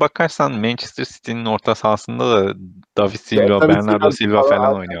aslında bakarsan Manchester City'nin orta sahasında da David Silva, Bernardo Silva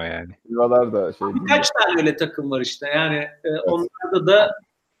falan oynuyor yani. Silva'lar da birkaç tane öyle takım var işte. Yani onlarda da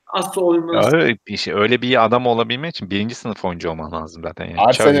asıl oyunması. Öyle bir adam olabilmek için 1. sınıf oyuncu olman lazım zaten yani.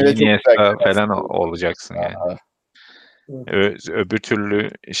 Arsenal'e çok Iniesta falan olacaksın yani. Evet. Öbür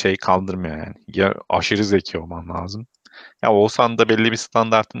türlü kaldırmıyor yani. Ya aşırı zeki olman lazım. Ya olsan da belli bir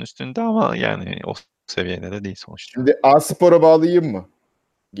standartın üstünde ama yani o seviyede de değil sonuçta. Şimdi A-Spor'a bağlayayım mı?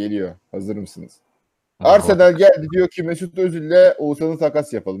 Geliyor. Hazır mısınız? Arsenal geldi, diyor ki Mesut Özil'le Oğuzhan'ı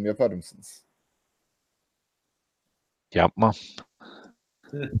takas yapalım. Yapar mısınız? Yapmam.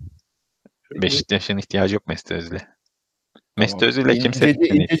 Beşiktaş'ın ihtiyacı yok Mesut Özil'e. Mesut Özil'e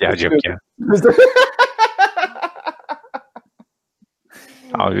kimsenin ihtiyacı yok ya.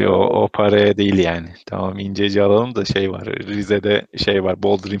 Abi o paraya değil yani. Tamam, İnceci alalım da var. Rize'de var.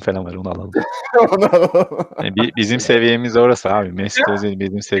 Boldrin falan var, onu alalım. Yani bizim seviyemiz orası abi. Mesut Özil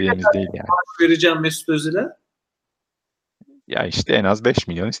bizim seviyemiz değil yani. Vereceğim Mesut Özil'e. Ya işte en az 5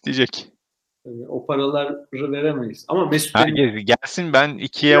 milyon isteyecek. O paraları veremeyiz. Ama Mesut Herkes gelsin, ben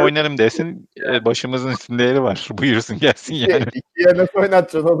 2'ye oynarım desin. Başımızın üstünde yeri var. Buyursun gelsin yani. 2'ye nasıl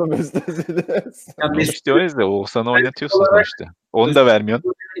oynatacaksın oğlum Mesut Özil'i? Yani işte o yüzden Oğuzhan'ı oynatıyorsun sonuçta. Onu da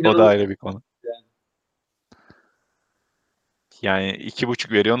vermiyorsun. O da ayrı bir konu. Yani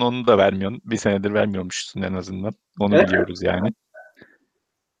 2,5 veriyorsun, onu da vermiyorsun. Bir senedir vermiyormuşsun en azından. Onu biliyoruz yani.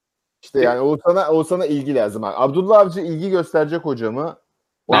 İşte yani Oğuzhan'a ilgi lazım. Abdullah Avcı ilgi gösterecek hocamı.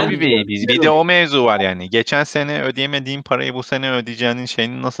 Abi bir de o mevzu var yani. Geçen sene ödeyemediğin parayı bu sene ödeyeceğinin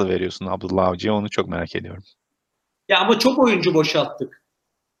şeyini nasıl veriyorsun Abdullah Avcı'ya, onu çok merak ediyorum. Ya ama çok oyuncu boşalttık.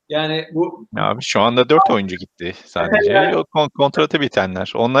 Yani bu Abi şu anda 4 oyuncu gitti sadece. Yok, kontratı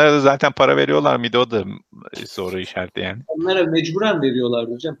bitenler. Onlara da zaten para veriyorlar mıydı, o da soru işareti yani. onlara mecburen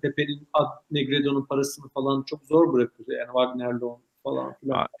veriyorlardı hocam. Pepe'nin, Negredo'nun parasını falan çok zor bırakırdı. Yani Wagner Love falan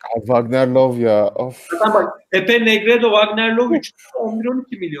filan. Wagner Love ya. Of. Zaten bak Pepe, Negredo, Wagner Love 3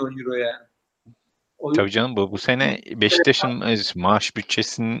 11-12 milyon euro yani. Tabii canım, bu sene Beşiktaş'ın maaş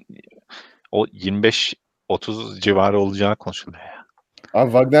bütçesinin o 25-30 civarı olacağı konuşuluyor ya.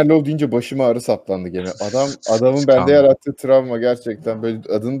 Abi Wagner Love deyince başıma ağrı saplandı gene. Adamın bende Skandal. yarattığı travma gerçekten, böyle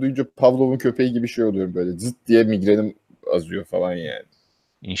adını duyunca Pavlov'un köpeği gibi şey oluyorum, böyle zıt diye migrenim azıyor falan yani.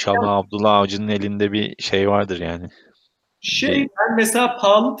 İnşallah Abdullah Avcı'nın elinde bir şey vardır yani. Ben mesela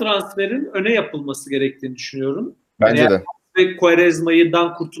pahalı transferin öne yapılması gerektiğini düşünüyorum. Bence de. Ve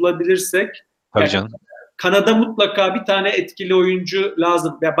Quaresma'dan kurtulabilirsek, Tabii yani canım. Kanada mutlaka bir tane etkili oyuncu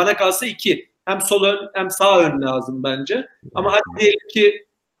lazım. Ya bana kalsa 2. Hem sol ön hem sağ ön lazım bence. Ama hadi diyelim ki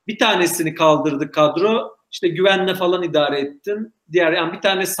bir tanesini kaldırdı kadro. İşte Güven'le falan idare ettin. Diğer yani bir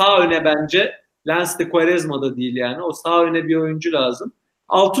tane sağ öne bence Lens de Quaresma da değil yani. O sağ öne bir oyuncu lazım.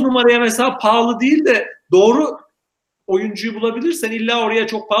 6 numaraya mesela pahalı değil de doğru oyuncuyu bulabilirsen illa oraya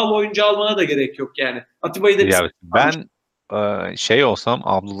çok pahalı oyuncu almana da gerek yok yani. Atiba'yı da Ya ben şey olsam,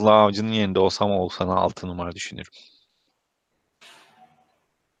 Abdullah Avcı'nın yerinde olsam, Oğuzhan'a 6 numara düşünürüm.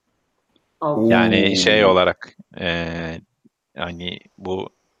 Yani şey olarak hani bu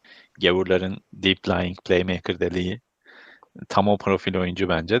gavurların deep lying playmaker dediği tam o profil oyuncu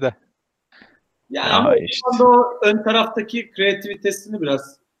bence de. Yani Ya ama işte. o ön taraftaki kreativitesini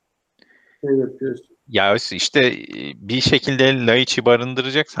biraz şey yapıyorsun. Ya işte bir şekilde Laiç'i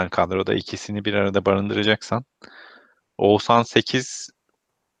barındıracaksan, kadroda ikisini bir arada barındıracaksan, Oğuzhan 8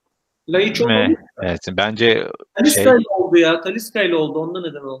 Laiç mi? olmalı. Evet, bence Talisca şey ile oldu ya. Talisca ile oldu. Onda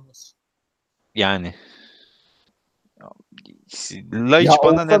neden olmasın? yani Ya Laiç bana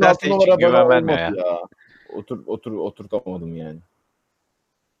Oğuzhan 6 nedense hiç numara bana güven vermiyor olmadı ya. ya. Oturtamadım yani.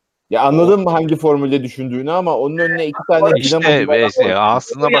 Ya anladım hangi formülle düşündüğünü, ama onun önüne 2 tane İşte dinamo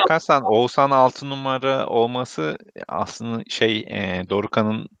aslına bakarsan Oğuzhan 6 numara olması aslında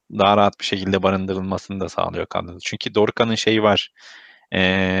Dorukhan'ın daha rahat bir şekilde barındırılmasını da sağlıyor kadroda. Çünkü Dorukhan'ın şeyi var.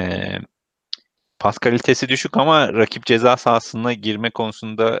 Pas kalitesi düşük ama rakip ceza sahasına girme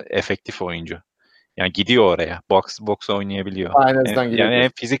konusunda efektif oyuncu. Yani gidiyor oraya. Box oynayabiliyor. en azından Yani hem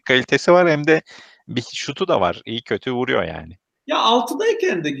gidebilir. fizik kalitesi var, hem de bir şutu da var. İyi kötü vuruyor yani. Ya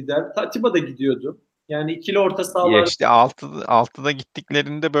 6'dayken de gider. Atiba da gidiyordu. Yani ikili orta Ya sahalar. işte 6'da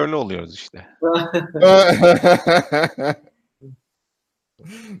gittiklerinde böyle oluyoruz işte.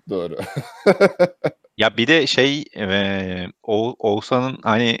 Doğru. Ya bir de Oğuzhan'ın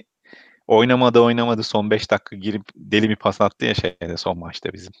hani oynamadı son 5 dakika girip deli bir pas attı ya son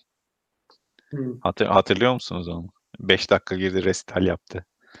maçta bizim. Hatırlıyor musunuz onu? 5 dakika girdi, resital yaptı.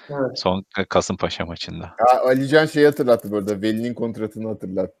 Evet. Son Kasımpaşa maçında. Alican şeyi hatırlattı burada. Veli'nin kontratını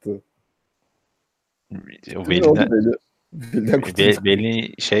hatırlattı. O Ne oldu Veli? Veli'den kurtuldu.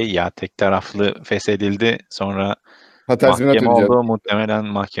 Veli ya tek taraflı feshedildi. Sonra Tazminat mahkeme ödeyeceğim. oldu. Muhtemelen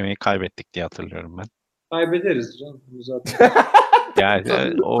mahkemeyi kaybettik diye hatırlıyorum ben. Kaybederiz canım bunu zaten. Yani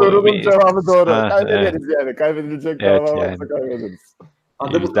Sorunun cevabı doğru. Evet, Kaybederiz yani. Kaybedilecek dava varsa yani. kaybederiz.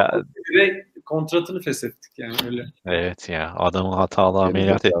 Adamı kontratını feshettik yani öyle. Evet ya, adamı hatalı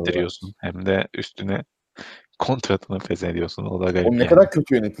ameliyat Gerizekalı. ettiriyorsun. Hem de üstüne kontratını feshediyorsun. O da O garip ne yani. kadar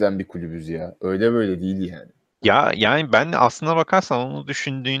kötü yönetilen bir kulübüz ya. Öyle böyle değil yani. Ya yani ben aslına bakarsan onu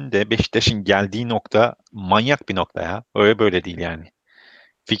düşündüğünde Beşiktaş'ın geldiği nokta manyak bir nokta ya. Öyle böyle değil yani.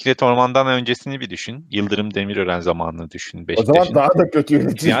 Fikret Orman'dan öncesini bir düşün. Yıldırım Demirören zamanını düşün O zaman Beşiktaş'ın. daha da kötü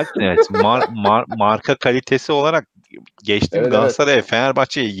yönetiyor. Ya evet, marka kalitesi olarak geçtim, Evet. Galatasaray'a,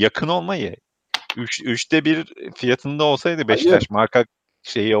 Fenerbahçe'ye yakın olmayı, 3'te 1 fiyatında olsaydı Beşiktaş marka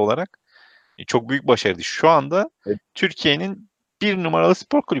şeyi olarak çok büyük başarıydı. Şu anda Evet. Türkiye'nin bir numaralı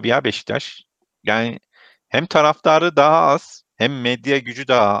spor kulübü ya Beşiktaş. Yani hem taraftarı daha az, hem medya gücü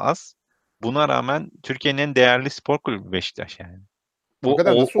daha az. Buna rağmen Türkiye'nin en değerli spor kulübü Beşiktaş yani. Bu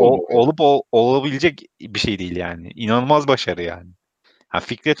Hakikaten nasıl oldu o ya? olabilecek bir şey değil yani. İnanılmaz başarı yani.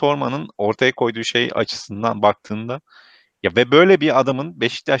 Fikret Orman'ın ortaya koyduğu şey açısından baktığında, ya ve böyle bir adamın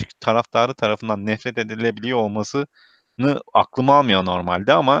Beşiktaş taraftarı tarafından nefret edilebiliyor olmasını aklım almıyor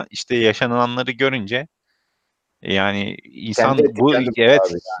normalde, ama işte yaşananları görünce yani insan Kendi etiklendi evet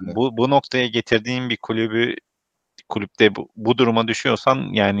abi yani. bu noktaya getirdiğin bir kulüpte bu duruma düşüyorsan,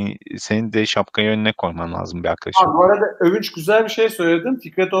 yani senin de şapkayı önüne koyman lazım bir arkadaşım. Bu arada Övünç güzel bir şey söyledin.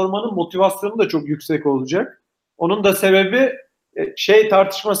 Fikret Orman'ın motivasyonu da çok yüksek olacak. Onun da sebebi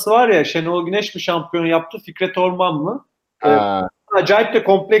tartışması var ya, Şenol Güneş mi şampiyon yaptı, Fikret Orman mı? Acayip de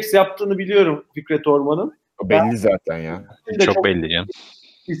kompleks yaptığını biliyorum Fikret Orman'ın. O belli zaten ya. Çok belli canım.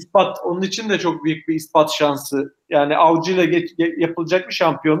 ispat, onun için de çok büyük bir ispat şansı. Yani Avcı'yla yapılacak bir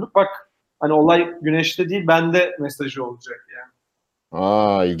şampiyonluk. Bak hani olay Güneş'te değil bende mesajı olacak yani.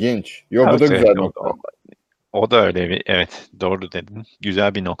 Aa, ilginç. Yo, bu Evet, da güzel evet, nokta. o da öyle bir, evet, doğru dedin.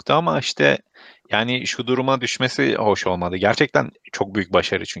 Güzel bir nokta ama işte yani şu duruma düşmesi hoş olmadı. Gerçekten çok büyük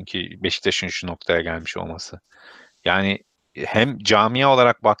başarı çünkü Beşiktaş'ın şu noktaya gelmiş olması. Yani hem camia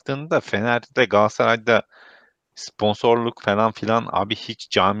olarak baktığında Fener'de, Galatasaray'da sponsorluk falan filan abi hiç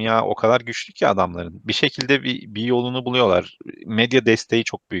camia o kadar güçlü ki adamların. Bir şekilde bir yolunu buluyorlar. Medya desteği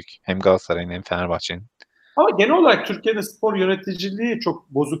çok büyük. Hem Galatasaray'ın hem Fenerbahçe'nin. Ama genel olarak Türkiye'de spor yöneticiliği çok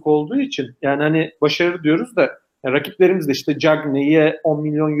bozuk olduğu için yani hani başarı diyoruz da yani rakiplerimiz de işte Cagney'e 10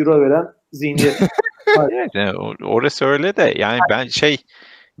 milyon euro veren zihniyet. Evet, yani orası öyle de yani ben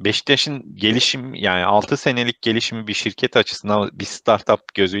Beşiktaş'ın gelişim yani 6 senelik gelişimi bir şirket açısından bir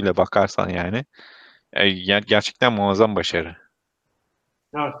startup gözüyle bakarsan yani gerçekten muazzam başarı.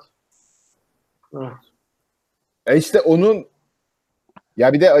 Evet. Evet. İşte onun,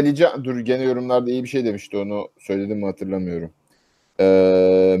 ya bir de Alican, dur, gene yorumlarda iyi bir şey demişti, onu söyledim mi hatırlamıyorum.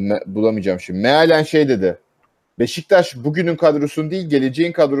 Bulamayacağım şimdi. Mealen şey dedi. Beşiktaş bugünün kadrosunu değil,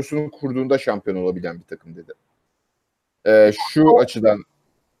 geleceğin kadrosunu kurduğunda şampiyon olabilen bir takım dedi. Şu açıdan.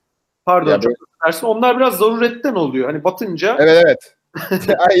 Pardon, Ya çok affedersin. Onlar biraz zaruretten oluyor. Hani batınca evet, evet.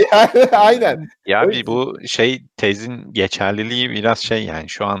 Aynen. Ya bir bu tezin geçerliliği biraz yani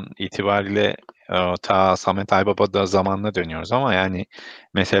şu an itibariyle ta Samet Aybaba'da zamanına dönüyoruz ama yani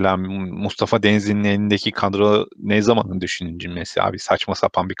mesela Mustafa Denizli'nin elindeki kadro ne zamanın düşünülmesi abi, saçma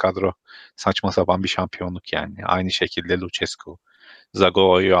sapan bir kadro, saçma sapan bir şampiyonluk yani. Aynı şekilde Lucescu,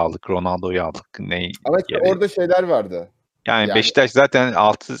 Zago'yu aldık, Ronaldo'yu aldık. Ama işte orada şeyler vardı. Yani Yani Beşiktaş zaten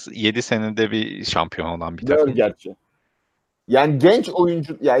 6-7 senede bir şampiyon olan bir doğru takım. gerçi. Yani genç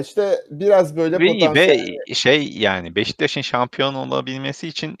oyuncu ya işte biraz böyle potansiyel. Yani Beşiktaş'ın şampiyon olabilmesi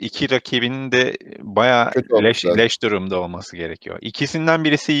için iki rakibinin de bayağı Kötü olması lazım. leş durumda olması gerekiyor. İkisinden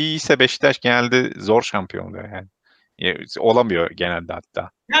birisi iyiyse Beşiktaş genelde zor şampiyon oluyor yani. Olamıyor genelde hatta.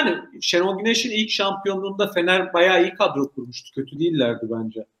 yani Şenol Güneş'in ilk şampiyonluğunda Fener bayağı iyi kadro kurmuştu. Kötü değillerdi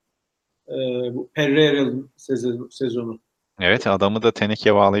bence. Bu Pereira'nın sezonu. Evet, adamı da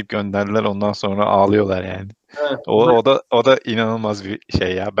teneke bağlayıp gönderdiler, ondan sonra ağlıyorlar yani. Evet. O da inanılmaz bir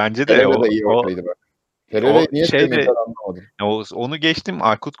şey ya. Bence de Pereira da iyi ortaydı bak. Pereira'yı o niye şeyde sevmediler anlamadım. onu geçtim,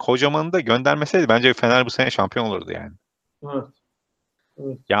 Aykut Kocaman'ı da göndermeseydi bence Fener bu sene şampiyon olurdu yani. Evet.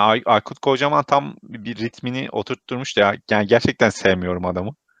 Evet. Ya Aykut Kocaman tam bir ritmini oturtturmuştu ya. Yani gerçekten sevmiyorum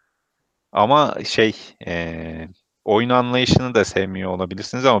adamı. Ama oyun anlayışını da sevmiyor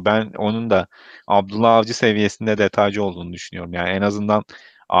olabilirsiniz ama ben onun da Abdullah Avcı seviyesinde detaycı olduğunu düşünüyorum. Yani en azından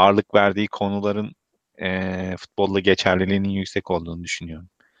ağırlık verdiği konuların futbolda geçerliliğinin yüksek olduğunu düşünüyorum.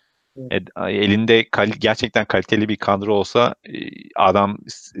 Elinde gerçekten kaliteli bir kadro olsa adam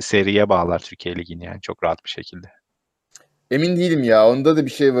seriye bağlar Türkiye Ligi'ni yani çok rahat bir şekilde. Emin değilim ya. Onda da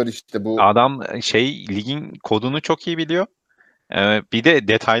bir şey var işte bu. Adam ligin kodunu çok iyi biliyor. Bir de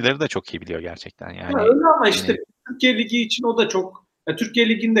detayları da çok iyi biliyor gerçekten. Ya Yani öyle ama işte Türkiye Ligi için o da çok Türkiye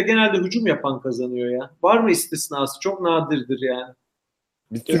Ligi'nde genelde hücum yapan kazanıyor ya. Var mı istisnası? Çok nadirdir yani.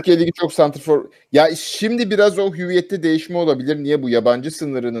 Biz Türkiye Ligi çok santrfor. Ya şimdi biraz o hüviyette değişme olabilir. Niye bu yabancı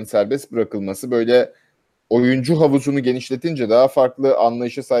sınırının serbest bırakılması böyle oyuncu havuzunu genişletince daha farklı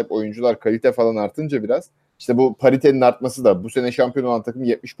anlayışa sahip oyuncular, kalite falan artınca biraz. İşte bu paritenin artması da bu sene şampiyon olan takım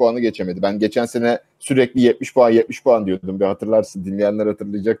 70 puanı geçemedi. Ben geçen sene sürekli 70 puan 70 puan diyordum. Bir hatırlarsın, dinleyenler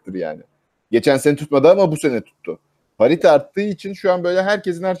hatırlayacaktır yani. Geçen sene tutmadı ama bu sene tuttu. Parite arttığı için şu an böyle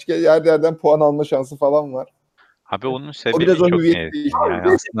herkesin her yerden puan alma şansı falan var. abi onun O sebebi biraz o çok hüviyet net. değil. Yani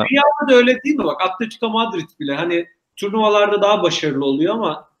aslında Dünyada da öyle değil mi? Bak Atletico Madrid bile hani turnuvalarda daha başarılı oluyor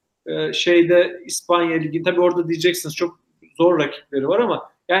ama şeyde İspanya Ligi tabii orada diyeceksiniz çok zor rakipleri var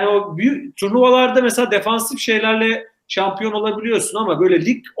ama yani o büyük turnuvalarda mesela defansif şeylerle şampiyon olabiliyorsun ama böyle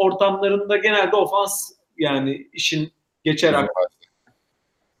lig ortamlarında genelde ofans yani işin geçer Bizim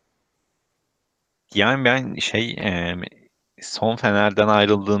yani ben son Fener'den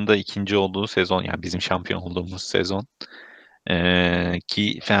ayrıldığında ikinci olduğu sezon, yani bizim şampiyon olduğumuz sezon,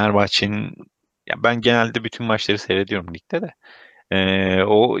 ki Fenerbahçe'nin, ya ben genelde bütün maçları seyrediyorum ligde de.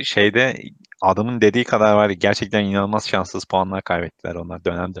 O adamın dediği kadar var ya, gerçekten inanılmaz şanssız puanlar kaybettiler onlar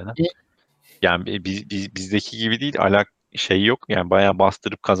dönem dönem. Yani bizdeki gibi değil, yok yani, bayağı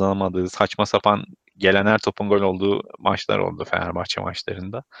bastırıp kazanamadığı, saçma sapan gelen her topun gol olduğu maçlar oldu Fenerbahçe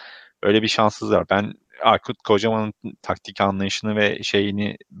maçlarında. Öyle bir şanssız var. Ben Aykut Kocaman'ın taktik anlayışını ve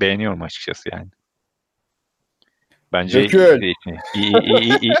şeyini beğeniyorum açıkçası yani. Bence Dökül.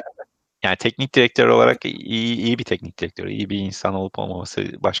 iyi. Yani teknik direktör olarak iyi bir teknik direktör. İyi bir insan olup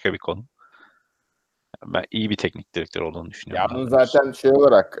olmaması başka bir konu. Ben iyi bir teknik direktör olduğunu düşünüyorum. Ya bunun zaten şey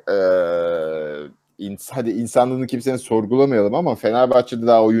olarak hadi insanlığını kimsenin sorgulamayalım ama Fenerbahçe'de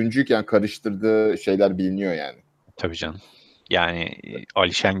daha oyuncuyken karıştırdığı şeyler biliniyor yani. Tabii canım. Yani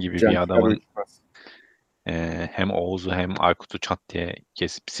Alişen gibi Can bir çıkar adamın çıkmaz. hem Oğuz'u hem Aykut'u çat diye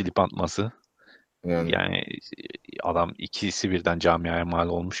kesip silip atması. Yani. Yani adam ikisi birden camiaya mal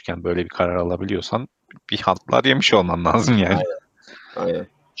olmuşken böyle bir karar alabiliyorsan bir hatlar yemiş olman lazım yani. Aynen.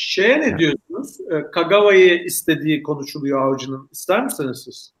 Şeye ne diyorsunuz? Kagawa'yı istediği konuşuluyor Avcı'nın. İster misiniz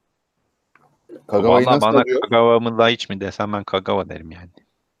siz? Kagawa'yı Valla nasıl bana alıyor? Kagawa mı Laiç mi desem ben Kagawa derim yani.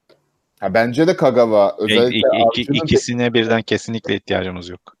 Ha, bence de Kagawa. Özellikle Avcı'nın İkisine birden kesinlikle ihtiyacımız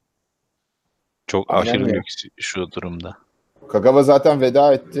yok. Çok aynen aşırı öyle. lüks şu durumda. Kagawa zaten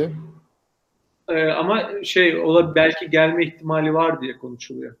veda etti. Ama belki gelme ihtimali var diye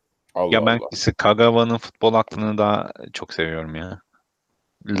konuşuluyor. Allah Ya ben Allah. Kagawa'nın futbol aklını daha çok seviyorum ya.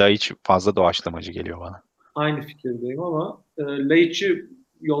 Laiç fazla doğaçlamacı geliyor bana. Aynı fikirdeyim ama Laiç'i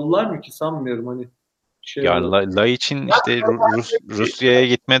yollar mı ki sanmıyorum hani Ya olarak. Laiç'in işte Rusya'ya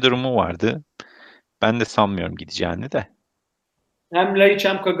gitme durumu vardı. Ben de sanmıyorum gideceğini de. Hem Laiç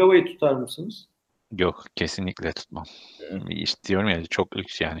hem Kagawa'yı tutar mısınız? Yok, kesinlikle tutmam. İşte diyorum ya çok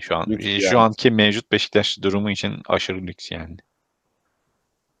lüks yani şu an. Lüks Şu yani. anki mevcut Beşiktaş durumu için aşırı lüks yani.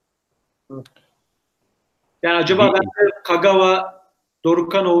 Yani acaba ben de Kagawa,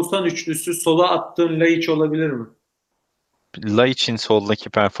 Dorukhan Oğuzhan üçlüsü sola attığın Laiç olabilir mi? Laiç'in soldaki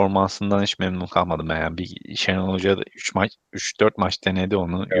performansından hiç memnun kalmadım. Yani bir Şenol Hoca 3-4 maç denedi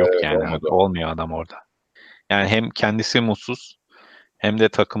onu. Yok yani olmadı. olmuyor adam orada. Yani hem kendisi mutsuz hem de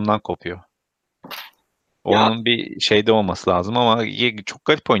takımdan kopuyor. Onun bir şeyde olması lazım ama çok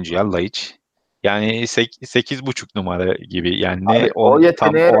garip oyuncu ya Laiç. Yani 8,5 numara gibi. Yani ne Abi, o tam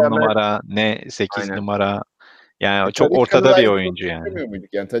yeteneğe 10 rağmen numara ne 8 aynen. numara. Yani çok Talisca'da da ortada bir aynı oyuncu yani. istemiyor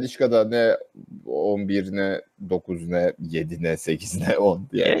muyduk? Yani Talisca'da ne 11 ne 9 ne 7 ne 8 ne 10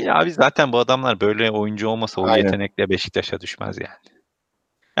 yani. Abi zaten bu adamlar böyle oyuncu olmasa o Aynen. yetenekle Beşiktaş'a düşmez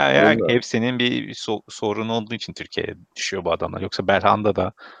yani. Öyle. Hepsinin bir sorunu olduğu için Türkiye'ye düşüyor bu adamlar. Yoksa Belhanda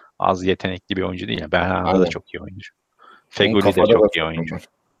da az yetenekli bir oyuncu değil. Belhanda da Aynen. çok iyi oyuncu. Onun Feguli de kafada da çok iyi sorun oyuncu. var.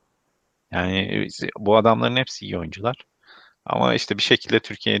 Yani bu adamların hepsi iyi oyuncular. Ama işte bir şekilde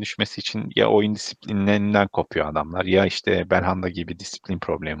Türkiye'ye düşmesi için ya oyun disiplinlerinden kopuyor adamlar ya işte Belhanda gibi disiplin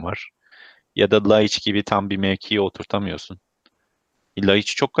problemi var. Ya da Laiç gibi tam bir mevkiye oturtamıyorsun.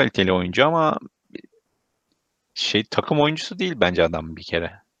 Laiç çok kaliteli oyuncu ama takım oyuncusu değil bence adam bir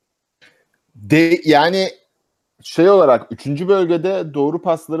kere. Yani şey olarak 3. bölgede doğru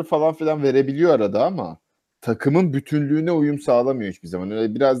pasları falan filan verebiliyor arada ama takımın bütünlüğüne uyum sağlamıyor hiçbir zaman.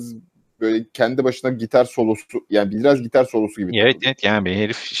 Öyle biraz böyle kendi başına gitar solosu yani biraz gitar solosu gibi Evet takılıyor. evet yani bir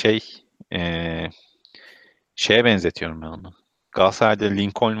herif şeye benzetiyorum ben onu. Galatasaray'da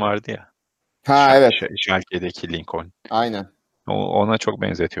Lincoln vardı ya. Ha evet. Schalke'deki Lincoln. Aynen. Ona çok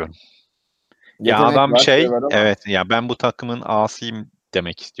benzetiyorum. Ya Yetenek adam var, şey var ama evet ya ben bu takımın ağasıyım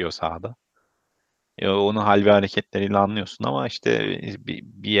demek istiyor sahada. Onu hal ve hareketleriyle anlıyorsun ama işte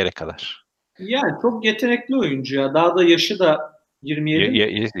bir yere kadar. Yani çok yetenekli oyuncu ya. Daha da yaşı da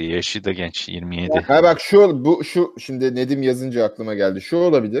 27. Yaşı da genç 27. ha bak şu şimdi Nedim yazınca aklıma geldi. Şu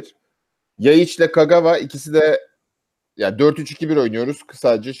olabilir. Yaiç'le Kagawa ikisi de ya 4-3-2-1 oynuyoruz.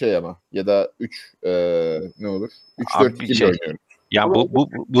 Sadece şey ama ya da 3 ne olur? Abi 3-4-2-1 oynuyoruz. ya Ama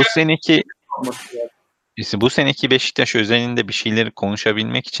bu seneki olması lazım. İşte bu seneki Beşiktaş özelinde bir şeyleri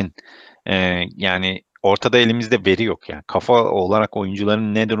konuşabilmek için yani ortada elimizde veri yok yani. Kafa olarak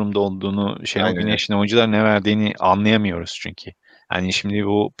oyuncuların ne durumda olduğunu, Şenol Aynen. Güneş'in oyunculara ne verdiğini anlayamıyoruz çünkü. Yani şimdi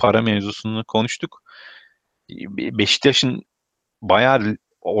bu para mevzusunu konuştuk. Beşiktaş'ın bayağı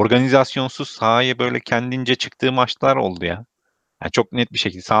organizasyonsuz sahaya böyle kendince çıktığı maçlar oldu ya. Yani çok net bir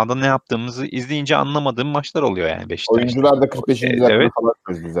şekilde sahada ne yaptığımızı izleyince anlamadığım maçlar oluyor yani Beşiktaş'ta. Oyuncular da 45. dakikada Evet. falan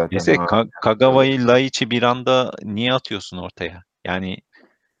çözdü zaten. Neyse Ha. Kagawa'yı, Laiç'i bir anda niye atıyorsun ortaya? Yani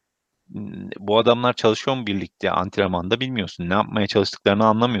bu adamlar çalışıyor mu birlikte antrenmanda bilmiyorsun. Ne yapmaya çalıştıklarını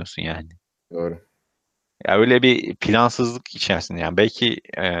anlamıyorsun yani. Doğru. Ya öyle bir plansızlık içerisinde yani. Belki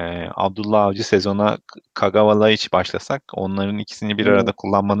Abdullah Avcı sezona Kagawa Laiç başlasak onların ikisini bir arada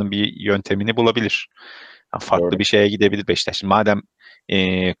kullanmanın bir yöntemini bulabilir. Yani farklı Doğru. bir şeye gidebilir Beşiktaş. Şimdi madem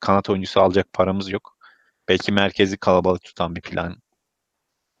kanat oyuncusu alacak paramız yok. Belki merkezi kalabalık tutan bir plan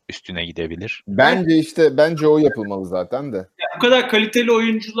üstüne gidebilir. Bence o yapılmalı zaten de. Yani bu kadar kaliteli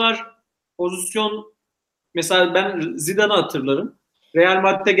oyuncular pozisyon mesela ben Zidane'ı hatırlarım. Real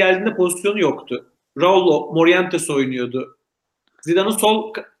Madrid'e geldiğinde pozisyonu yoktu. Raul Morientes oynuyordu. Zidane'ı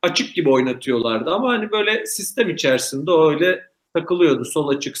sol açık gibi oynatıyorlardı ama hani böyle sistem içerisinde o öyle takılıyordu. Sol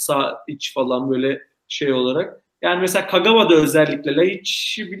açık, sağ iç falan böyle şey olarak. Yani mesela Kagawa'da özellikle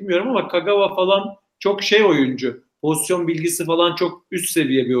Laiç'i bilmiyorum ama Kagawa falan çok şey oyuncu. Pozisyon bilgisi falan çok üst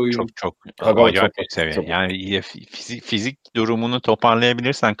seviye bir oyuncu. Çok Kagawa acayip çok bir seviye. çok Yani fizik durumunu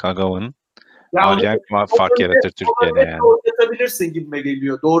toparlayabilirsen Kagawa'nın Yani acayip fark yaratır Türkiye'de yani. oynatabilirsin gibime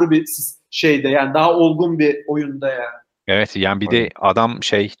geliyor. Doğru bir şeyde yani daha olgun bir oyunda yani. Evet yani bir de adam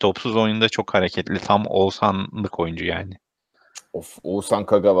topsuz oyunda çok hareketli. Tam Oğuzhan'lık oyuncu yani. Of, Oğuzhan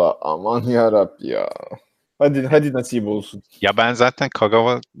Kagawa, aman yarabbi ya. Hadi nasip olsun. Ya ben zaten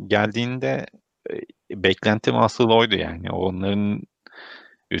Kagawa geldiğinde beklentim asıl oydu yani. Onların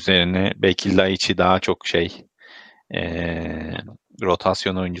üzerine belki Laiç'i daha çok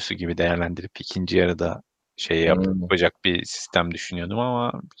rotasyon oyuncusu gibi değerlendirip ikinci yarıda yapacak bir sistem düşünüyordum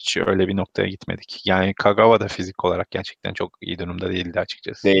ama hiç öyle bir noktaya gitmedik. Yani Kagawa da fizik olarak gerçekten çok iyi durumda değildi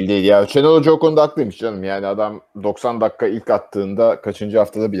açıkçası. Değil ya. Şenol Hoca o konuda haklıymış canım. Yani adam 90 dakika ilk attığında kaçıncı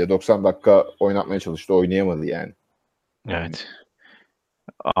haftada bile 90 dakika oynatmaya çalıştı. Oynayamadı yani. Evet.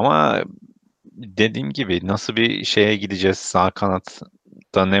 Ama dediğim gibi nasıl bir şeye gideceğiz? Sağ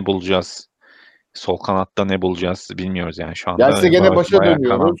kanatta ne bulacağız? Sol kanatta ne bulacağız bilmiyoruz yani şu anda. Gelse gene başa bayağı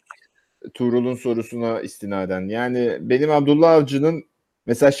dönüyoruz. Tuğrul'un sorusuna istinaden. Yani benim Abdullah Avcı'nın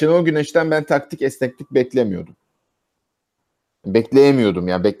mesela Şenol Güneş'ten ben taktik esneklik beklemiyordum. Bekleyemiyordum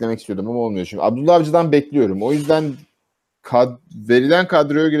yani beklemek istiyordum ama olmuyor. Şimdi Abdullah Avcı'dan bekliyorum. O yüzden verilen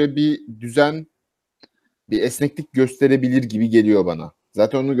kadroya göre bir düzen, bir esneklik gösterebilir gibi geliyor bana.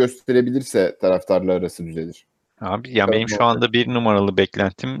 Zaten onu gösterebilirse taraftarla arası düzelir. Abi ya benim şu anda bir numaralı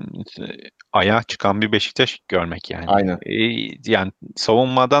beklentim ayağa çıkan bir Beşiktaş görmek yani. Aynen. Yani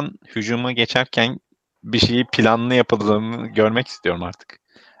savunmadan hücuma geçerken bir şeyi planlı yapıldığını görmek istiyorum artık.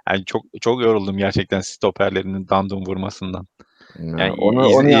 Yani çok yoruldum gerçekten stoperlerinin dandum vurmasından. Yani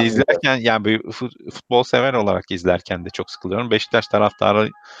Onu izlerken yani bir futbol sever olarak izlerken de çok sıkılıyorum. Beşiktaş taraftarı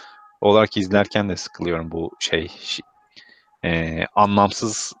olarak izlerken de sıkılıyorum bu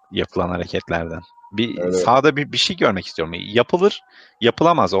anlamsız yapılan hareketlerden. Evet. Sahada bir şey görmek istiyorum. Yapılır,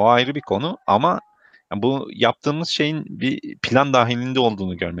 yapılamaz o ayrı bir konu ama bu yaptığımız şeyin bir plan dahilinde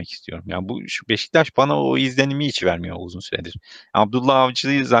olduğunu görmek istiyorum. Yani şu Beşiktaş bana o izlenimi hiç vermiyor uzun süredir. Abdullah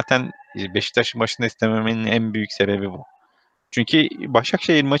Avcı'yı zaten Beşiktaş'ın başında istememenin en büyük sebebi bu. Çünkü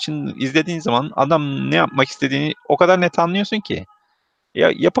Başakşehir maçını izlediğin zaman adam ne yapmak istediğini o kadar net anlıyorsun ki.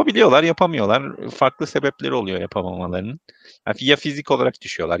 Ya yapabiliyorlar, yapamıyorlar. Farklı sebepleri oluyor yapamamalarının. Ya fizik olarak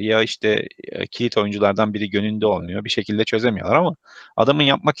düşüyorlar ya kilit oyunculardan biri gönlünde olmuyor. Bir şekilde çözemiyorlar ama adamın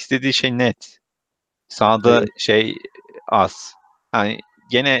yapmak istediği şey net. Sahada az. Hani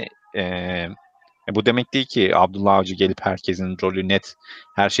gene bu demek değil ki Abdullah Avcı gelip herkesin rolü net,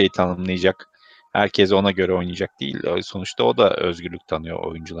 her şeyi tanımlayacak. Herkes ona göre oynayacak değil. Sonuçta o da özgürlük tanıyor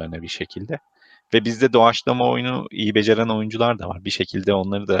oyuncularına bir şekilde. Ve bizde doğaçlama oyunu iyi beceren oyuncular da var. Bir şekilde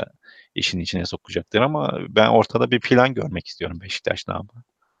onları da işin içine sokacaktır ama ben ortada bir plan görmek istiyorum Beşiktaş'ta ama.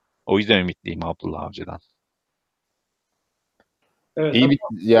 O yüzden ümitliyim Abdullah Avcı'dan. Evet, İyi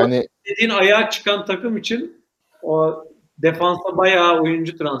yani dediğin ayağa çıkan takım için o defansa bayağı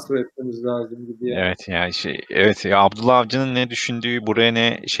oyuncu transfer etmemiz lazım gibi yani. Evet yani Abdullah Avcı'nın ne düşündüğü, buraya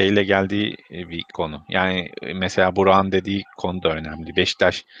ne şeyle geldiği bir konu. Yani mesela Burak'ın dediği konu da önemli.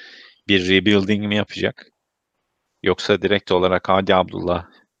 Beşiktaş bir rebuilding mi yapacak? Yoksa direkt olarak hadi Abdullah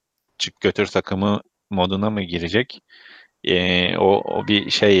çık götür takımı moduna mı girecek? O bir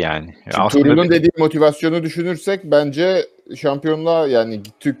şey yani. şimdi Tuğrul'un dediği motivasyonu düşünürsek bence şampiyonluğa yani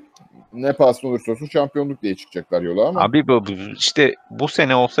ne pahasına olursa olsun şampiyonluk diye çıkacaklar yola ama. Abi bu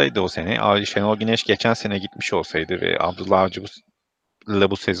sene olsaydı o sene Şenol Güneş geçen sene gitmiş olsaydı ve Abdullah Avcı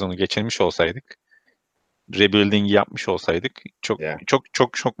bu sezonu geçirmiş olsaydık, rebuilding yapmış olsaydık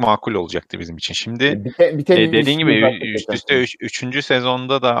çok makul olacaktı bizim için. Şimdi dediğin gibi üst üste 3.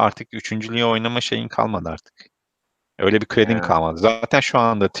 sezonda da artık 3.'lüğe oynama şeyin kalmadı artık. Öyle bir kredin kalmadı. Zaten şu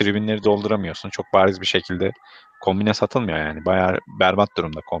anda tribünleri dolduramıyorsun. Çok bariz bir şekilde kombine satılmıyor yani. Bayağı berbat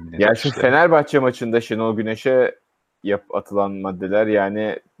durumda kombine. Ya şu Fenerbahçe maçında Şenol Güneş'e atılan maddeler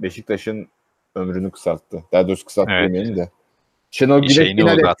yani Beşiktaş'ın ömrünü kısalttı. Daha doğrusu kısalttı demeyelim de. Şenol Güneş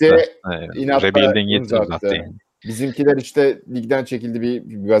inat etti. İnatla uzattı. Yani. Bizimkiler ligden çekildi,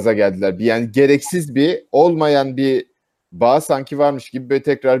 bir gaza geldiler. Yani gereksiz olmayan bir bağ sanki varmış gibi böyle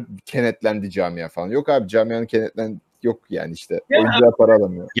tekrar kenetlendi camia falan. Yok abi, camianın yok yani oyuncular para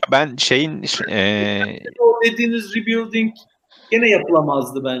alamıyor. Ya ben o dediğiniz rebuilding gene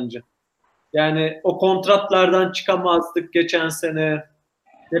yapılamazdı bence. Yani o kontratlardan çıkamazdık geçen sene.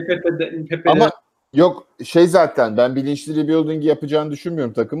 Ama yok zaten ben bilinçli rebuilding'i yapacağını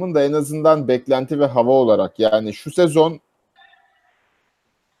düşünmüyorum takımın da, en azından beklenti ve hava olarak. Yani şu sezon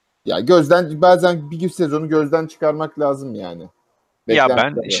ya bazen bir sezonu gözden çıkarmak lazım yani. Ya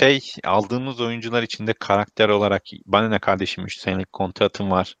ben aldığımız oyuncular içinde karakter olarak bana ne kardeşim 3 senelik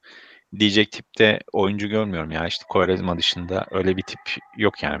kontratım var. diyecek tipte oyuncu görmüyorum ya. İşte Quaresma dışında öyle bir tip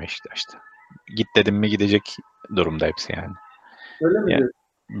yok yani Beşiktaş'ta. Git dedim mi gidecek durumda hepsi yani. Öyle mi Ya,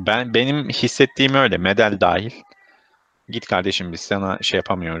 diyorsun? benim hissettiğim öyle. Medel dahil. Git kardeşim biz sana şey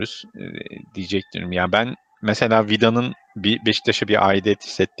yapamıyoruz diyecektim. Ya ben mesela Vida'nın bir Beşiktaş'a bir aidiyet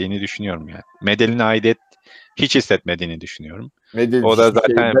hissettiğini düşünüyorum yani. Medel'in aidiyet hiç hissetmediğini düşünüyorum. Medel O da hiçbir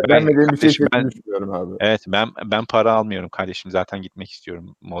şey. zaten Ben ben Medel'in bir şey kardeşim hissettiğini düşünüyorum abi. evet ben para almıyorum kardeşim zaten gitmek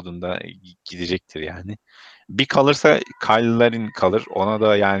istiyorum modunda gidecektir yani. Bir kalırsa Kyle'ların kalır. Ona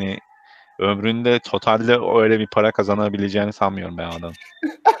da yani ömründe totalde öyle bir para kazanabileceğini sanmıyorum ben adam.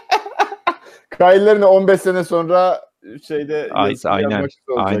 Kyle'lerin 15 sene sonra şeyde yazısını Aynen. yazmak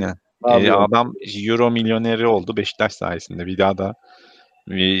olacak. Aynen. Ne yapıyor? Adam Euro milyoneri oldu Beşiktaş sayesinde. Bir daha da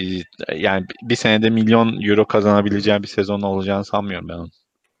yani bir senede milyon euro kazanabileceği bir sezon olacağını sanmıyorum ben onun.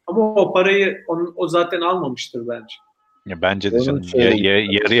 Ama o parayı o zaten almamıştır bence. Ya bence de Onun canım şey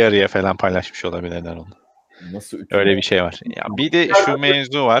yarı yarıya falan paylaşmış olabilirler onu. nasıl Öyle ütüler? bir şey var. Ya bir de şu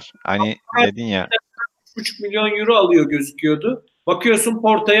mevzu var. Hani dedin ya 3,5 milyon euro alıyor gözüküyordu. Bakıyorsun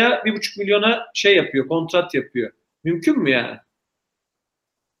Porto'ya 1,5 milyona şey yapıyor, kontrat yapıyor. Mümkün mü yani?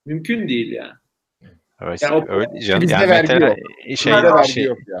 Mümkün değil yani. Yani o öyle canım. Bizde Yani vergi mesela yok. Bizde vergi şey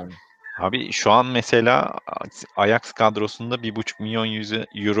yok yani. abi şu an mesela Ajax kadrosunda 1,5 milyon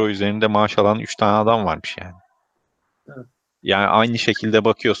euro üzerinde maaş alan 3 tane adam varmış yani. Evet. Yani aynı şekilde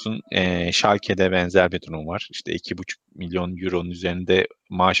bakıyorsun Schalke'de benzer bir durum var. İşte 2,5 milyon euronun üzerinde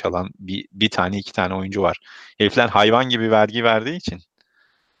maaş alan bir tane iki tane oyuncu var. Herifler hayvan gibi vergi verdiği için.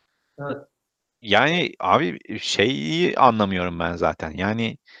 Evet. Yani abi şeyi anlamıyorum ben zaten.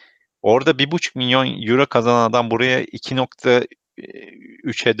 Yani orada 1,5 milyon euro kazanan adam buraya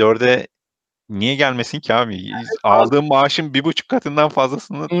 2,3'e 4'e niye gelmesin ki abi? Aldığım maaşın 1,5 katından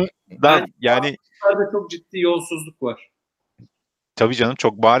fazlasından Ben yani Avrupa'da çok ciddi yolsuzluk var. tabii canım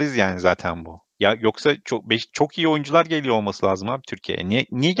çok bariz yani zaten bu. Ya yoksa çok iyi oyuncular geliyor olması lazım abi Türkiye'ye.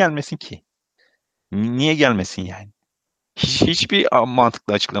 Niye gelmesin ki? Niye gelmesin yani? Hiçbir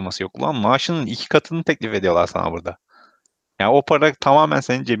mantıklı açıklaması yok. Ulan maaşının 2 katını teklif ediyorlar sana burada. Yani o para tamamen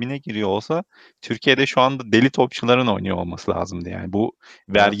senin cebine giriyor olsa Türkiye'de şu anda deli topçuların oynuyor olması lazımdı yani bu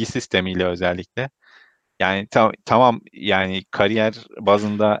Evet. vergi sistemiyle özellikle. Yani tamam yani kariyer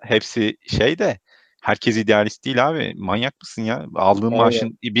bazında hepsi şey de herkes idealist değil abi. Manyak mısın ya? Aldığın Aynen.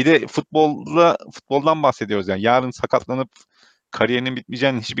 maaşın bir de futboldan bahsediyoruz yani. Yarın sakatlanıp kariyerinin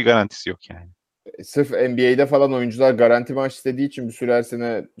bitmeyeceğinin hiçbir garantisi yok yani. Sırf NBA'de falan oyuncular garanti maaş istediği için bir sürü her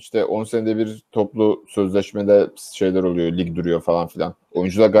sene işte 10 senede bir toplu sözleşmede şeyler oluyor. Lig duruyor falan filan.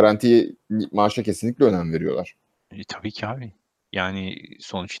 Oyuncular garanti maaşa kesinlikle önem veriyorlar. Tabii ki abi. Yani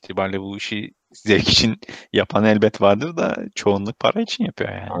sonuç itibariyle bu işi zevk için yapan elbet vardır da çoğunluk para için yapıyor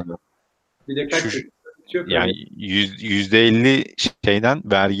yani. Aynen. Bir de kaç Şu yok yani öyle. %50 şeyden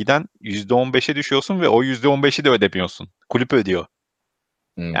vergiden %15'e düşüyorsun ve o %15'i de ödemiyorsun. Kulüp ödüyor.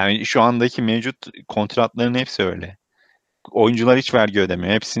 Hmm. Yani şu andaki mevcut kontratların hepsi öyle. Oyuncular hiç vergi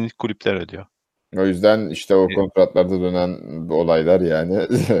ödemiyor. Hepsini kulüpler ödüyor. O yüzden işte o E, kontratlarda dönen bu olaylar yani.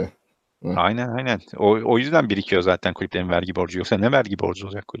 aynen. O yüzden birikiyor zaten kulüplerin vergi borcu. Yoksa ne vergi borcu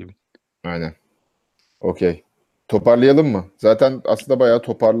olacak kulübün? Aynen. Okey. Toparlayalım mı? Zaten aslında bayağı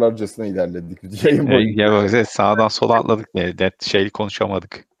toparlarcasına ilerledik yayın boyunca. Ya böyle sağdan sola atladık. Şey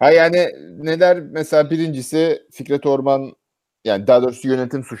konuşamadık. Ha yani neler mesela birincisi Fikret Orman yani daha doğrusu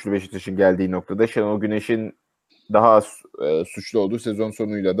yönetim suçlu Beşiktaş'ın geldiği noktada. Şenol Güneş'in daha az suçlu olduğu sezon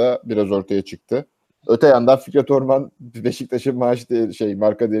sonuyla da biraz ortaya çıktı. Öte yandan Fikret Orman Beşiktaş'ın maaş değeri,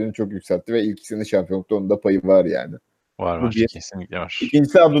 marka değerini çok yükseltti ve ilk sene şampiyonlukta onun da payı var yani. Bu Var. bir. Kesinlikle var.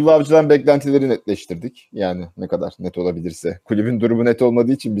 İkincisi Abdullah Avcı'dan beklentileri netleştirdik. Yani ne kadar net olabilirse. Kulübün durumu net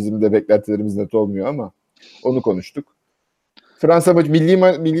olmadığı için bizim de beklentilerimiz net olmuyor ama onu konuştuk. Fransa maçı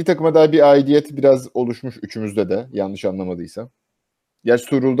milli takıma dair bir aidiyet biraz oluşmuş üçümüzde de yanlış anlamadıysam. Gerçi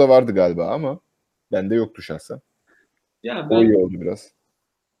Tuğrul'da vardı galiba ama bende yoktu şahsen. Ya O iyi ben oldu biraz.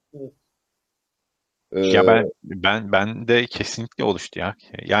 Ya Ee, ben de kesinlikle oluştu ya.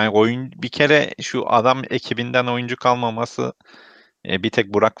 Yani oyun bir kere şu adam ekibinden oyuncu kalmaması bir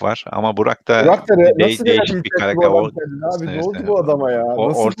tek Burak var ama Burak da Burak da nasıl değişik bir rehabilite etti bu karakter. adam kendini abi? Ne oldu bu adama ya?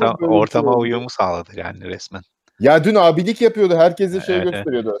 Nasıl böyle bir şey Ortama oldu? uyumu sağladı yani resmen. Ya dün abilik yapıyordu. Herkese şey Evet.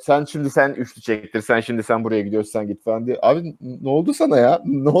 gösteriyordu. Sen üçlü çektir. Sen buraya gidiyorsun sen git falan diye. Abi ne oldu sana ya?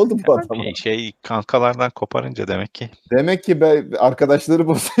 Ne oldu bu adama? Şey kankalardan koparınca demek ki. Demek ki arkadaşları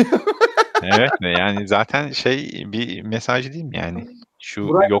bozuyor. Evet yani zaten şey bir mesaj değil mi yani? Şu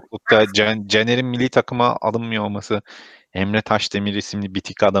Burak yoklukta Caner'in milli takıma alınmıyor olması, Emre Taşdemir isimli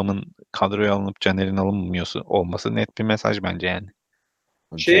bitik adamın kadroya alınıp Caner'in alınmıyorsu olması net bir mesaj bence yani.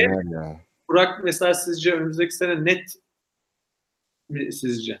 şeye Caner ya. Burak mesela sizce önümüzdeki sene net mi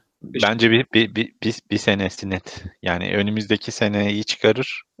sizce? Bence bir senesi net. Yani önümüzdeki seneyi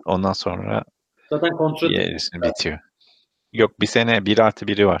çıkarır. Ondan sonra Zaten kontratı gerisi bitiyor. Yok, bir sene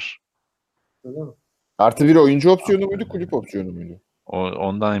 1+1'i var. değil mi? Artı bir oyuncu opsiyonu muydu, kulüp opsiyonu muydu?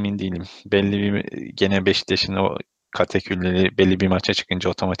 Ondan emin değilim. Belli bir gene Beşiktaş'ın o katekülleri belli bir maça çıkınca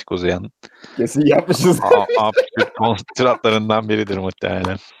otomatik uzayan Kesin yapmışız. absürt kontratlarından biridir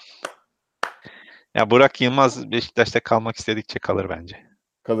muhtemelen. Ya Burak Yılmaz Beşiktaş'ta kalmak istedikçe kalır bence.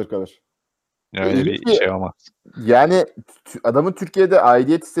 Kalır. Öyle İlginç bir şey olmaz. Yani adamın Türkiye'de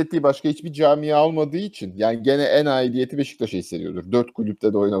aidiyet hissettiği başka hiçbir camia olmadığı için yani gene en aidiyeti Beşiktaş'a hissediyordur. 4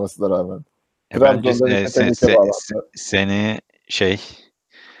 kulüpte de oynamasına rağmen. Bence Trabzon'da bir Fenerbahçe bağlandı. sene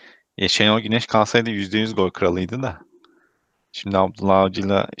Şenol Güneş kalsaydı %100 gol kralıydı da. Şimdi Abdullah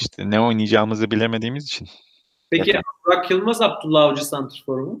Avcı'yla işte ne oynayacağımızı bilemediğimiz için. Peki Burak Yılmaz Abdullah Avcı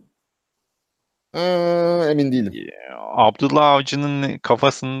santrforu mu? Emin değilim. Abdullah Avcı'nın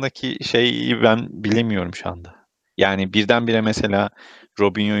kafasındaki şeyi ben bilemiyorum şu anda. Yani birdenbire mesela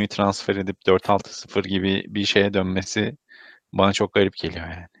Robinho'yu transfer edip 4-6-0 gibi bir şeye dönmesi bana çok garip geliyor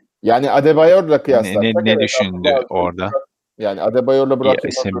yani. Yani Adebayor'la kıyaslarsak Ne evet, düşündü Abdullah Avcı orada? yani Adebayor'la Burak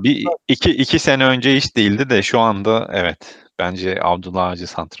Yılmaz İki sene önce hiç değildi de şu anda evet. Bence Abdullah Avcı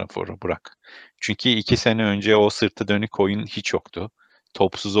santraforu Burak. Çünkü 2 sene önce o sırtı dönük oyun hiç yoktu.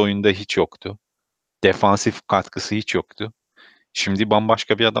 Topsuz oyunda hiç yoktu. Defansif katkısı hiç yoktu. Şimdi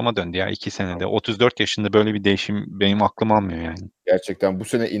bambaşka bir adama döndü ya 2 senede. 34 yaşında böyle bir değişim benim aklım almıyor yani. gerçekten bu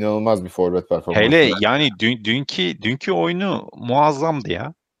sene inanılmaz bir forvet performansı. Hele yani dünkü oyunu muazzamdı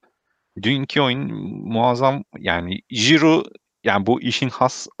ya. Dünkü oyun muazzam yani Giroud, yani bu işin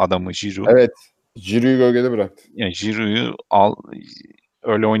has adamı Giroud. Evet. Giroud'u gölgede bıraktı. Yani Giroud'u al,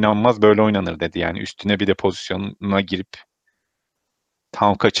 öyle oynanmaz böyle oynanır dedi. Yani üstüne bir de pozisyonuna girip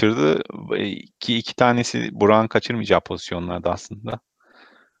tam kaçırdı. Ki iki tanesi Burak'ın kaçırmayacağı pozisyonlardı aslında.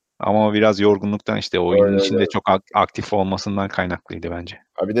 Ama o biraz yorgunluktan işte oyunun Öyle. içinde çok aktif olmasından kaynaklıydı bence.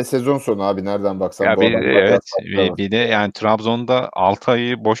 Bir de sezon sonu abi nereden baksan Ya bu adam evet başlayamaz. bir de yani Trabzon'da 6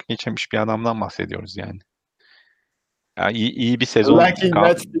 ayı boş geçirmiş bir adamdan bahsediyoruz yani. Ya iyi bir sezon Lakin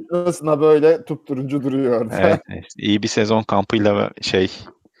maç fitness'ına böyle tutturuncu duruyor orada. evet, iyi bir sezon kampıyla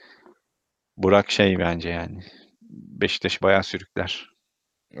Burak bence yani. Beşiktaş bayağı sürükler.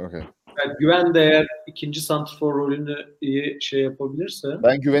 Okay. Yani Güven de eğer ikinci santrfor rolünü iyi şey yapabilirse.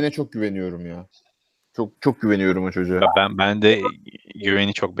 Ben Güven'e çok güveniyorum ya. Çok güveniyorum o çocuğa. Ben de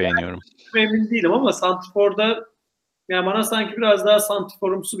Güven'i çok beğeniyorum. Emin değilim ama santrforda yani bana sanki biraz daha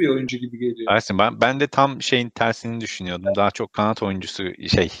santrforumsu bir oyuncu gibi geliyor. Ersin, ben de tam şeyin tersini düşünüyordum. Daha çok kanat oyuncusu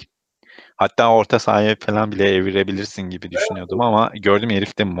hatta orta sahaya falan bile evirebilirsin gibi düşünüyordum ama gördüm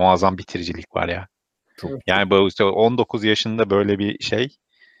herifte muazzam bitiricilik var ya. Çok. Yani bu işte 19 yaşında böyle bir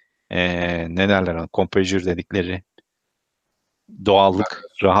ne derler ona, kompajür dedikleri doğallık,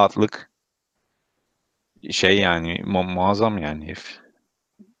 rahatlık yani muazzam yani herif.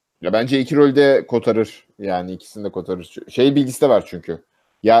 Ya bence iki rolde kotarır. Yani ikisini de kotarır. Bilgisi de var çünkü.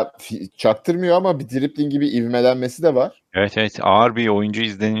 Ya çaktırmıyor ama bir dribling gibi ivmelenmesi de var. Evet ağır bir oyuncu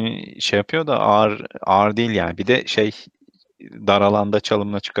izlenimi yapıyor da ağır değil yani. Bir de dar alanda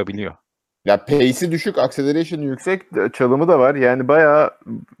çalımla çıkabiliyor. Ya pace'i düşük, acceleration'ı yüksek, çalımı da var. Yani bayağı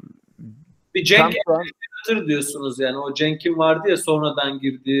bir Cenk yaratır diyorsunuz yani. O Cenk'in vardı ya sonradan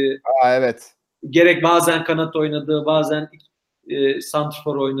girdiği. Evet. Gerek bazen kanat oynadığı, bazen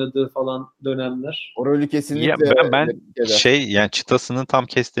santrfor oynadığı falan dönemler. O rolü kesinlikle Ya ben yani çıtasını tam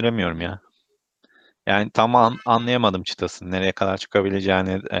kestiremiyorum ya. Yani tam anlayamadım çıtasını. Nereye kadar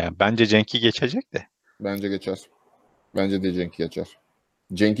çıkabileceğini. Bence Cenk'i geçecek de. Bence geçer. Bence de Cenk geçer.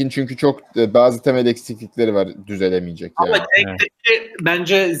 Cenk'in çünkü çok bazı temel eksiklikleri var, düzelemeyecek yani. Ama Cenk'teki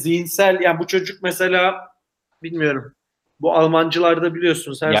bence zihinsel, yani bu çocuk mesela bilmiyorum. Bu Almancılarda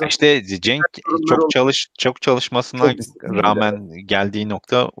biliyorsunuz her Ya zaman işte Cenk çok çalışmasına Çok rağmen geldiği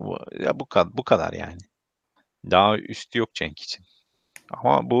nokta ya bu kadar yani. Daha üstü yok Cenk için.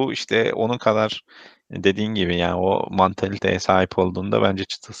 Ama bu işte onun kadar dediğin gibi yani o mantaliteye sahip olduğunda bence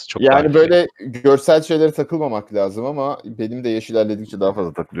çıtası çok daha yani yüksek. böyle görsel şeylere takılmamak lazım ama benim de yaş ilerledikçe daha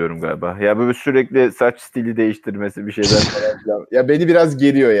fazla takılıyorum galiba. Ya böyle sürekli saç stili değiştirmesi bir şeyler falan filan. Ya beni biraz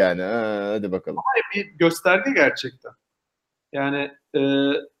geriyor yani. Hadi bakalım. bir gösterge gerçekten. Yani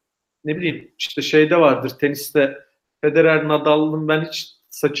ne bileyim işte şeyde vardır teniste Federer, Nadal'ın ben hiç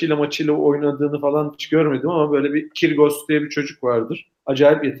saçıyla maçıyla oynadığını falan hiç görmedim ama böyle bir Kyrgios diye bir çocuk vardır.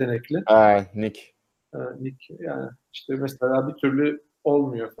 Acayip yetenekli. Nick. Nick yani işte mesela bir türlü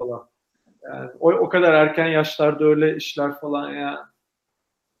olmuyor falan. Yani o kadar erken yaşlarda öyle işler falan ya.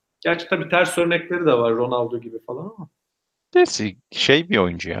 Gerçi tabii ters örnekleri de var Ronaldo gibi falan ama. Bir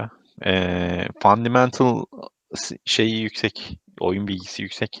oyuncu ya. Fundamental yüksek. oyun bilgisi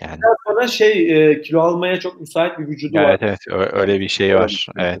yüksek yani. Bana kilo almaya çok müsait bir vücudu var. Evet öyle bir şey var.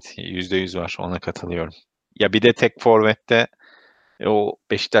 Evet %100 var. Ona katılıyorum. Ya bir de tek forvette o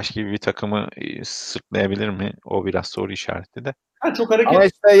Beşiktaş gibi bir takımı sırtlayabilir mi? O biraz soru işareti de. Çok Ama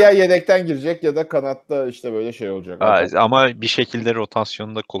hareket. işte ya yedekten girecek ya da kanatta işte böyle şey olacak. Ama bir şekilde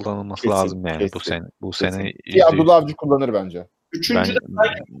rotasyonda kullanılması Kesin, lazım yani kesin, bu sene Ki %100. Abdullah Avcı kullanır bence. Üçüncü de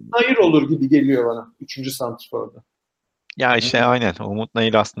hayır olur gibi geliyor bana. Üçüncü santrforda. Ya işte aynen. Umut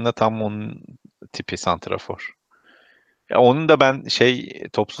Nayır aslında tam onun tipi santrafor. Ya onun da ben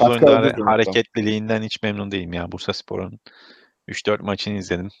topsuz Katkı oyunda alacak Umut'tan. hareketliliğinden hiç memnun değilim ya. Bursaspor'un 3-4 maçını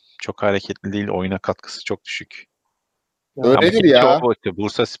izledim. Çok hareketli değil. Oyuna katkısı çok düşük. Öyledir ya.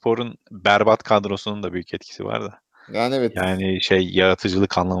 Bursaspor'un berbat kadrosunun da büyük etkisi var da. Yani evet. Yani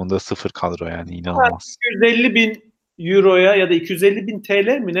yaratıcılık anlamında sıfır kadro yani inanılmaz. 250 bin euroya ya da 250 bin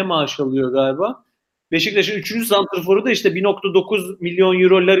TL mi ne maaş alıyor galiba? Beşiktaş'ın 3. santrforu da işte 1.9 milyon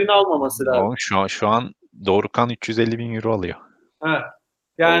eurolarını almaması lazım. Ama şu an Dorukhan 350 bin euro alıyor. Ha.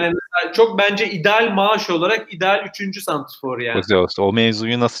 Yani mesela çok bence ideal maaş olarak ideal 3. santrfor yani. O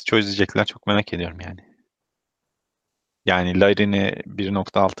mevzuyu nasıl çözecekler çok merak ediyorum yani. Yani Larin'e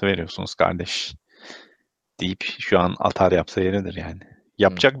 1.6 veriyorsunuz kardeş deyip şu an atar yapsa yeridir yani.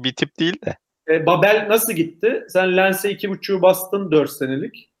 Yapacak bir tip değil de. Babel nasıl gitti? Sen Lens'e 2.5'u bastın 4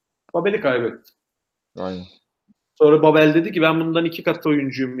 senelik. Babel'i kaybettin. Aynen. Sonra Babel dedi ki ben bundan 2 kat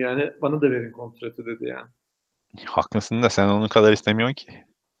oyuncuyum yani. Bana da verin kontratı dedi yani. Haklısın da sen onun kadar istemiyorsun ki.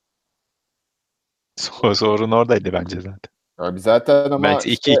 Sorun oradaydı bence zaten. Abi zaten ama Belki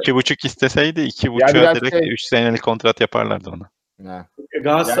işte 2,5 isteseydi 2,5'a biraz direkt 3 senelik kontrat yaparlardı ona. ne?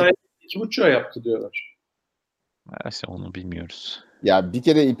 Galatasaray 2.5'a yaptı diyorlar. Neyse onu bilmiyoruz. Ya bir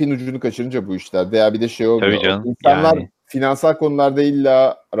kere ipin ucunu kaçırınca bu işlerde ya bir de şey olmuyor. Tabii canım, İnsanlar yani. finansal konularda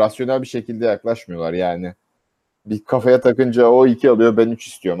illa rasyonel bir şekilde yaklaşmıyorlar yani. Bir kafaya takınca o 2 alıyor ben 3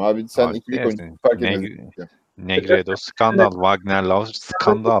 istiyorum. Abi sen Abi, ikilik oyuncu fark etmez. Negredo skandal, Wagner Love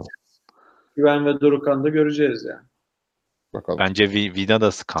skandal. Güven ve Dorukhan'da göreceğiz yani. Bakalım. Bence Vida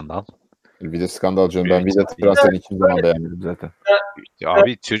da skandal. Bir de skandal canım. Ben Evet. Vida transferini hiçbir zaman beğenmedim zaten.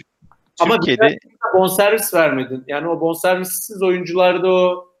 Abi Ama Türkiye'de bonservis vermedin. Yani o bonservissiz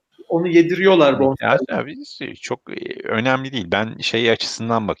oyuncularda onu yediriyorlar bonservis. abi çok önemli değil. Ben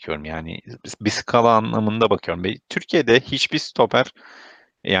açısından bakıyorum yani bir skala anlamında bakıyorum. Türkiye'de hiçbir stoper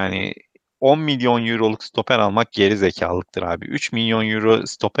yani 10 milyon euroluk stoper almak geri zekalıktır abi. 3 milyon euro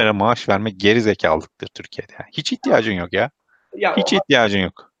stopere maaş vermek geri zekalıktır Türkiye'de. Yani hiç ihtiyacın yok ya. Ya Hiç ihtiyacın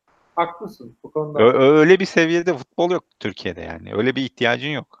yok. haklısın bu konuda. Öyle bir seviyede futbol yok Türkiye'de yani. Öyle bir ihtiyacın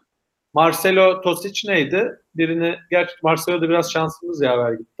yok. Marcelo Tosic neydi? Gerçi Marcelo'da biraz şansımız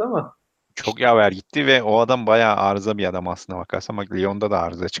yaver gitti ama. Çok yaver gitti ve o adam bayağı arıza bir adam aslına bakarsan. Bak Lyon'da da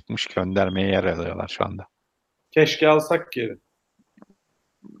arıza çıkmış. Göndermeye yer alıyorlar şu anda. Keşke alsak geri.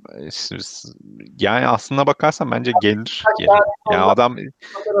 Yani aslına bakarsan bence gelir geri. Yani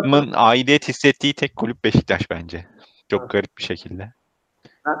adamın aidiyet hissettiği tek kulüp Beşiktaş bence. Çok garip bir şekilde.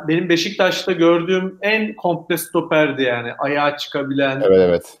 Benim Beşiktaş'ta gördüğüm en komple stoperdi yani. Ayağa çıkabilen,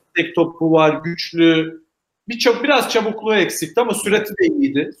 Evet. tek topu var, güçlü. Biraz çabukluğu eksikti ama sürati de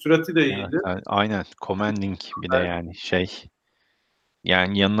iyiydi. Evet, aynen. Commanding bir de yani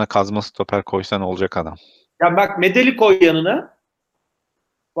yani yanına kazma stoper koysan olacak adam. Ya bak Medeli koy yanına.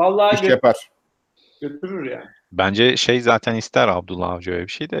 Vallahi İş yapar. götürür yani. Bence zaten ister Abdullah Avcı öyle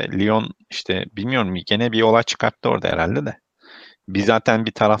bir şey de. Lyon işte bilmiyorum gene bir olay çıkarttı orada herhalde de. Zaten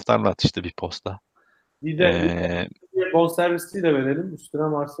bir taraftarla atıştı bir posta. Bir de bonservisiyle verelim. Üstüne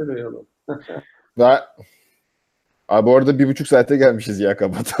Marcelo'yu alalım. Abi orada 1,5 saate gelmişiz ya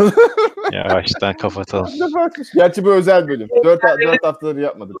kapatalım. Yavaştan kapatalım. Gerçi bu özel bölüm. 4 haftaları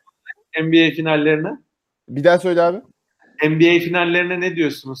yapmadık. NBA finallerine. Bir daha söyle abi. NBA finallerine ne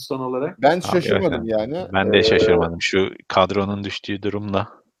diyorsunuz son olarak? Ben şaşırmadım yani. Ben de şaşırmadım. Şu kadronun düştüğü durumda.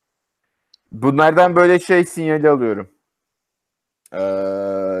 Bunlardan böyle sinyali alıyorum.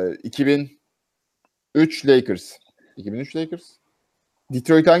 2003 Lakers. 2003 Lakers.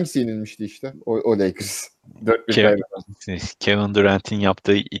 Detroit hangisi yenilmişti işte? O Lakers. 4-1 kaybeden. Kevin Durant'in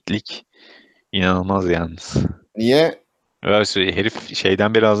yaptığı itlik inanılmaz yalnız. Niye? Herif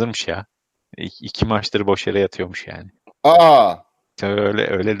şeyden beri hazırmış ya. 2 maçtır boş yere yatıyormuş yani. Tabii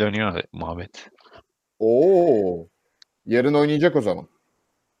öyle dönüyor muhabbet. Yarın oynayacak o zaman.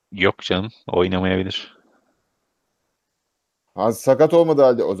 Yok canım, oynamayabilir. Sakat olmadı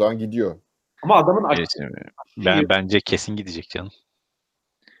halde o zaman gidiyor. Ama adamın bence kesin gidecek canım.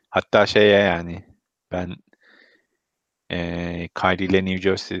 Hatta yani ben Kyrie ile New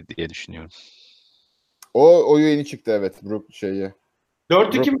Jersey diye düşünüyorum. O yeni çıktı evet.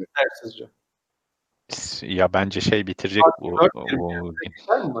 4-2 mi der sizce? Ya bence şey bitirecek bu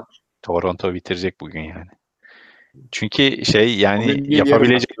Güzel mi maç? Toronto bitirecek bugün yani. Çünkü şey yani Bugün bir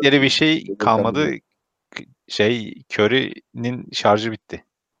yapabilecekleri yarım bir şey maç. kalmadı. Şey Curry'nin şarjı bitti.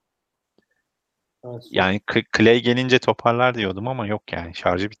 Evet, Yani Clay gelince toparlar diyordum ama yok yani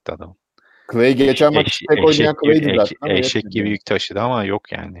şarjı bitti adamın. Clay geçen maç tek oynayan Clay'di zaten ama Eşek yetmedi gibi yani. yük taşıdı ama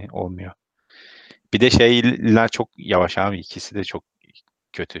yok yani olmuyor. Bir de şeyler çok yavaş abi, ikisi de çok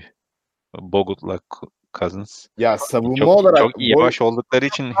kötü. Bogut'la Cousins. Ya savunma Çok olarak yavaş oldukları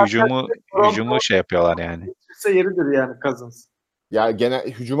için hücumu şey yapıyorlar yani. Kimse yeridir yani Cousins. ya gene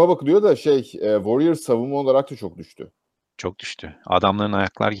hücuma bakılıyor da Warriors savunma olarak da çok düştü. Çok düştü. Adamların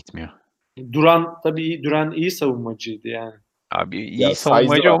ayaklar gitmiyor. Duran iyi savunmacıydı yani. Abi iyi Ya size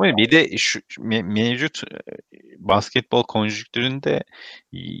savunmacı var. olmuyor. Bir de şu mevcut basketbol konjonktüründe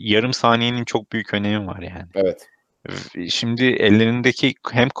yarım saniyenin çok büyük önemi var yani. Evet. Şimdi ellerindeki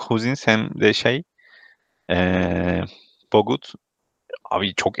hem Cousins hem de Bogut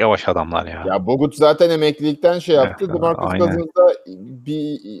abi çok yavaş adamlar ya. Ya Bogut zaten emeklilikten yaptı. Evet, DeMarcus aynen. Cousins da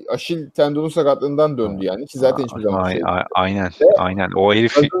bir Aşil tendonu sakatlığından döndü yani. Ki zaten hiçbir zaman Aynen. Ve Aynen. O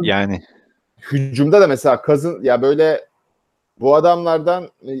herif Cousins yani hücumda da mesela Cousins ya böyle bu adamlardan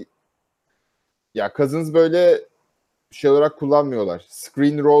ya Cousins böyle şey olarak kullanmıyorlar.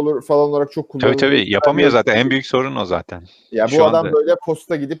 Screen roller falan olarak çok kullanılıyor. tabii yapamıyor zaten. En büyük sorun o zaten. Ya bu Şu adam anda böyle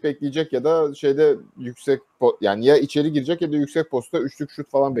posta gidip bekleyecek ya da yani ya içeri girecek ya da yüksek posta üçlük şut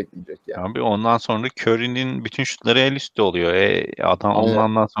falan bekleyecek yani. abi ondan sonra Curry'nin bütün şutları el üstü oluyor. Adam Aynen.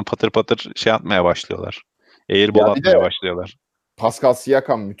 ondan sonra patır patır şey atmaya başlıyorlar. Airball Ya bir de atmaya başlıyorlar. Pascal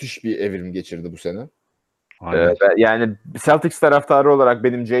Siakam müthiş bir evrim geçirdi bu sene. Aynen. Yani Celtics taraftarı olarak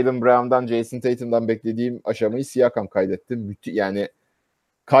benim Jaylen Brown'dan, Jason Tatum'dan beklediğim aşamayı Siakam kaydetti. Yani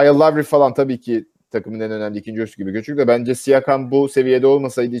Kyle Lowry falan tabii ki takımın en önemli ikinci oyuncusu gibi gözüküyor da bence Siakam bu seviyede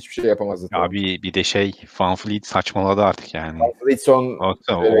olmasaydı hiçbir şey yapamazdı. Abi bir de Van Fleet saçmaladı artık yani. Son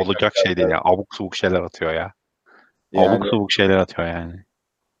O olacak şey değil ya. Abuk subuk şeyler atıyor ya. Abuk yani subuk şeyler atıyor yani.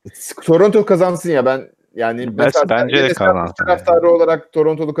 Toronto kazansın ya ben yani mesela Bence de kazansın. taraftarı olarak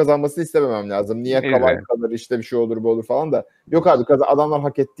Toronto'lu kazanmasını istememem lazım. Niye Kawhi kalır işte bir şey olur bu olur falan da. Yok abi adamlar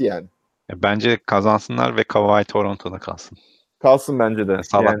hak etti yani. Bence kazansınlar ve Kawhi Toronto'da kalsın. Kalsın bence de.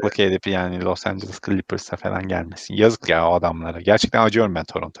 Salaklık edip yani Los Angeles Clippers'a falan gelmesin. Yazık ya o adamlara. Gerçekten acıyorum ben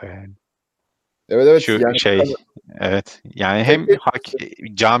Toronto'ya yani. Evet Şu yani evet yani hem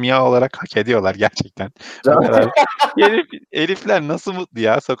camia olarak hak ediyorlar gerçekten. Bu kadar. Herifler nasıl mutlu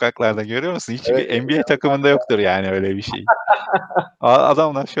ya sokaklarda, görüyor musun? Hiçbir NBA takımında yoktur yani öyle bir şey.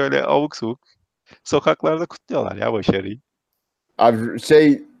 Adamlar şöyle avuk savuk sokaklarda kutluyorlar ya başarıyı. Abi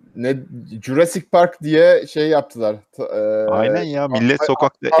Jurassic Park diye yaptılar. Aynen ya, millet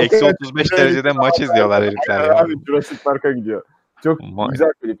sokakta eksi 35 derecede maç izliyorlar herifler ya. Abi Jurassic Park'a gidiyor. Çok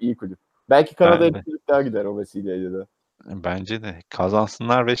güzel kulüp, iyi kulüp. Belki Kanada'ya bir kulüp daha gider o vesileyle de. Bence de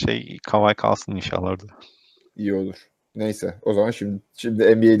kazansınlar ve Kawhi kalsın inşallah orada. İyi olur. Neyse o zaman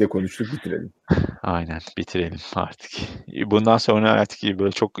şimdi NBA'de konuştuk, bitirelim. Aynen bitirelim artık. Bundan sonra artık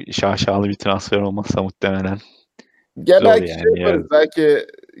böyle çok şaşalı bir transfer olmazsa muhtemelen. Belki yani yaparız. Belki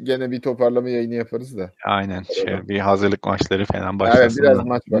gene bir toparlama yayını yaparız da. Aynen bir hazırlık maçları falan başlasın. Evet, biraz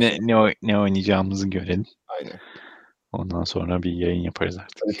maç başlasın. Ne oynayacağımızı görelim. Aynen. Ondan sonra bir yayın yaparız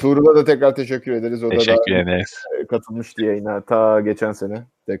artık. Tuğrul'a da tekrar teşekkür ederiz. O teşekkür da ederiz. Katılmıştı yayına ta geçen sene.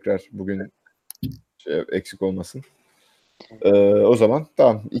 Tekrar bugün eksik olmasın. O zaman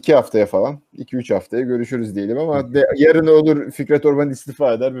tamam 2 haftaya falan 2-3 haftaya görüşürüz diyelim ama yarın olur Fikret Orman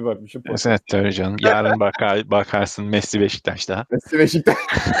istifa eder bir bakmışım. Evet tabii canım. Yarın bakarsın Messi Beşiktaş'ta. Messi Beşiktaş.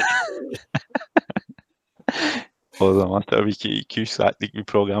 O zaman tabii ki 2-3 saatlik bir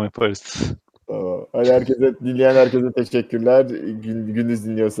program yaparız. Tamam. Hadi dinleyen herkese teşekkürler. Gündüz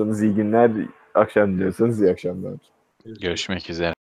dinliyorsanız iyi günler, akşam dinliyorsanız iyi akşamlar. Görüşmek üzere.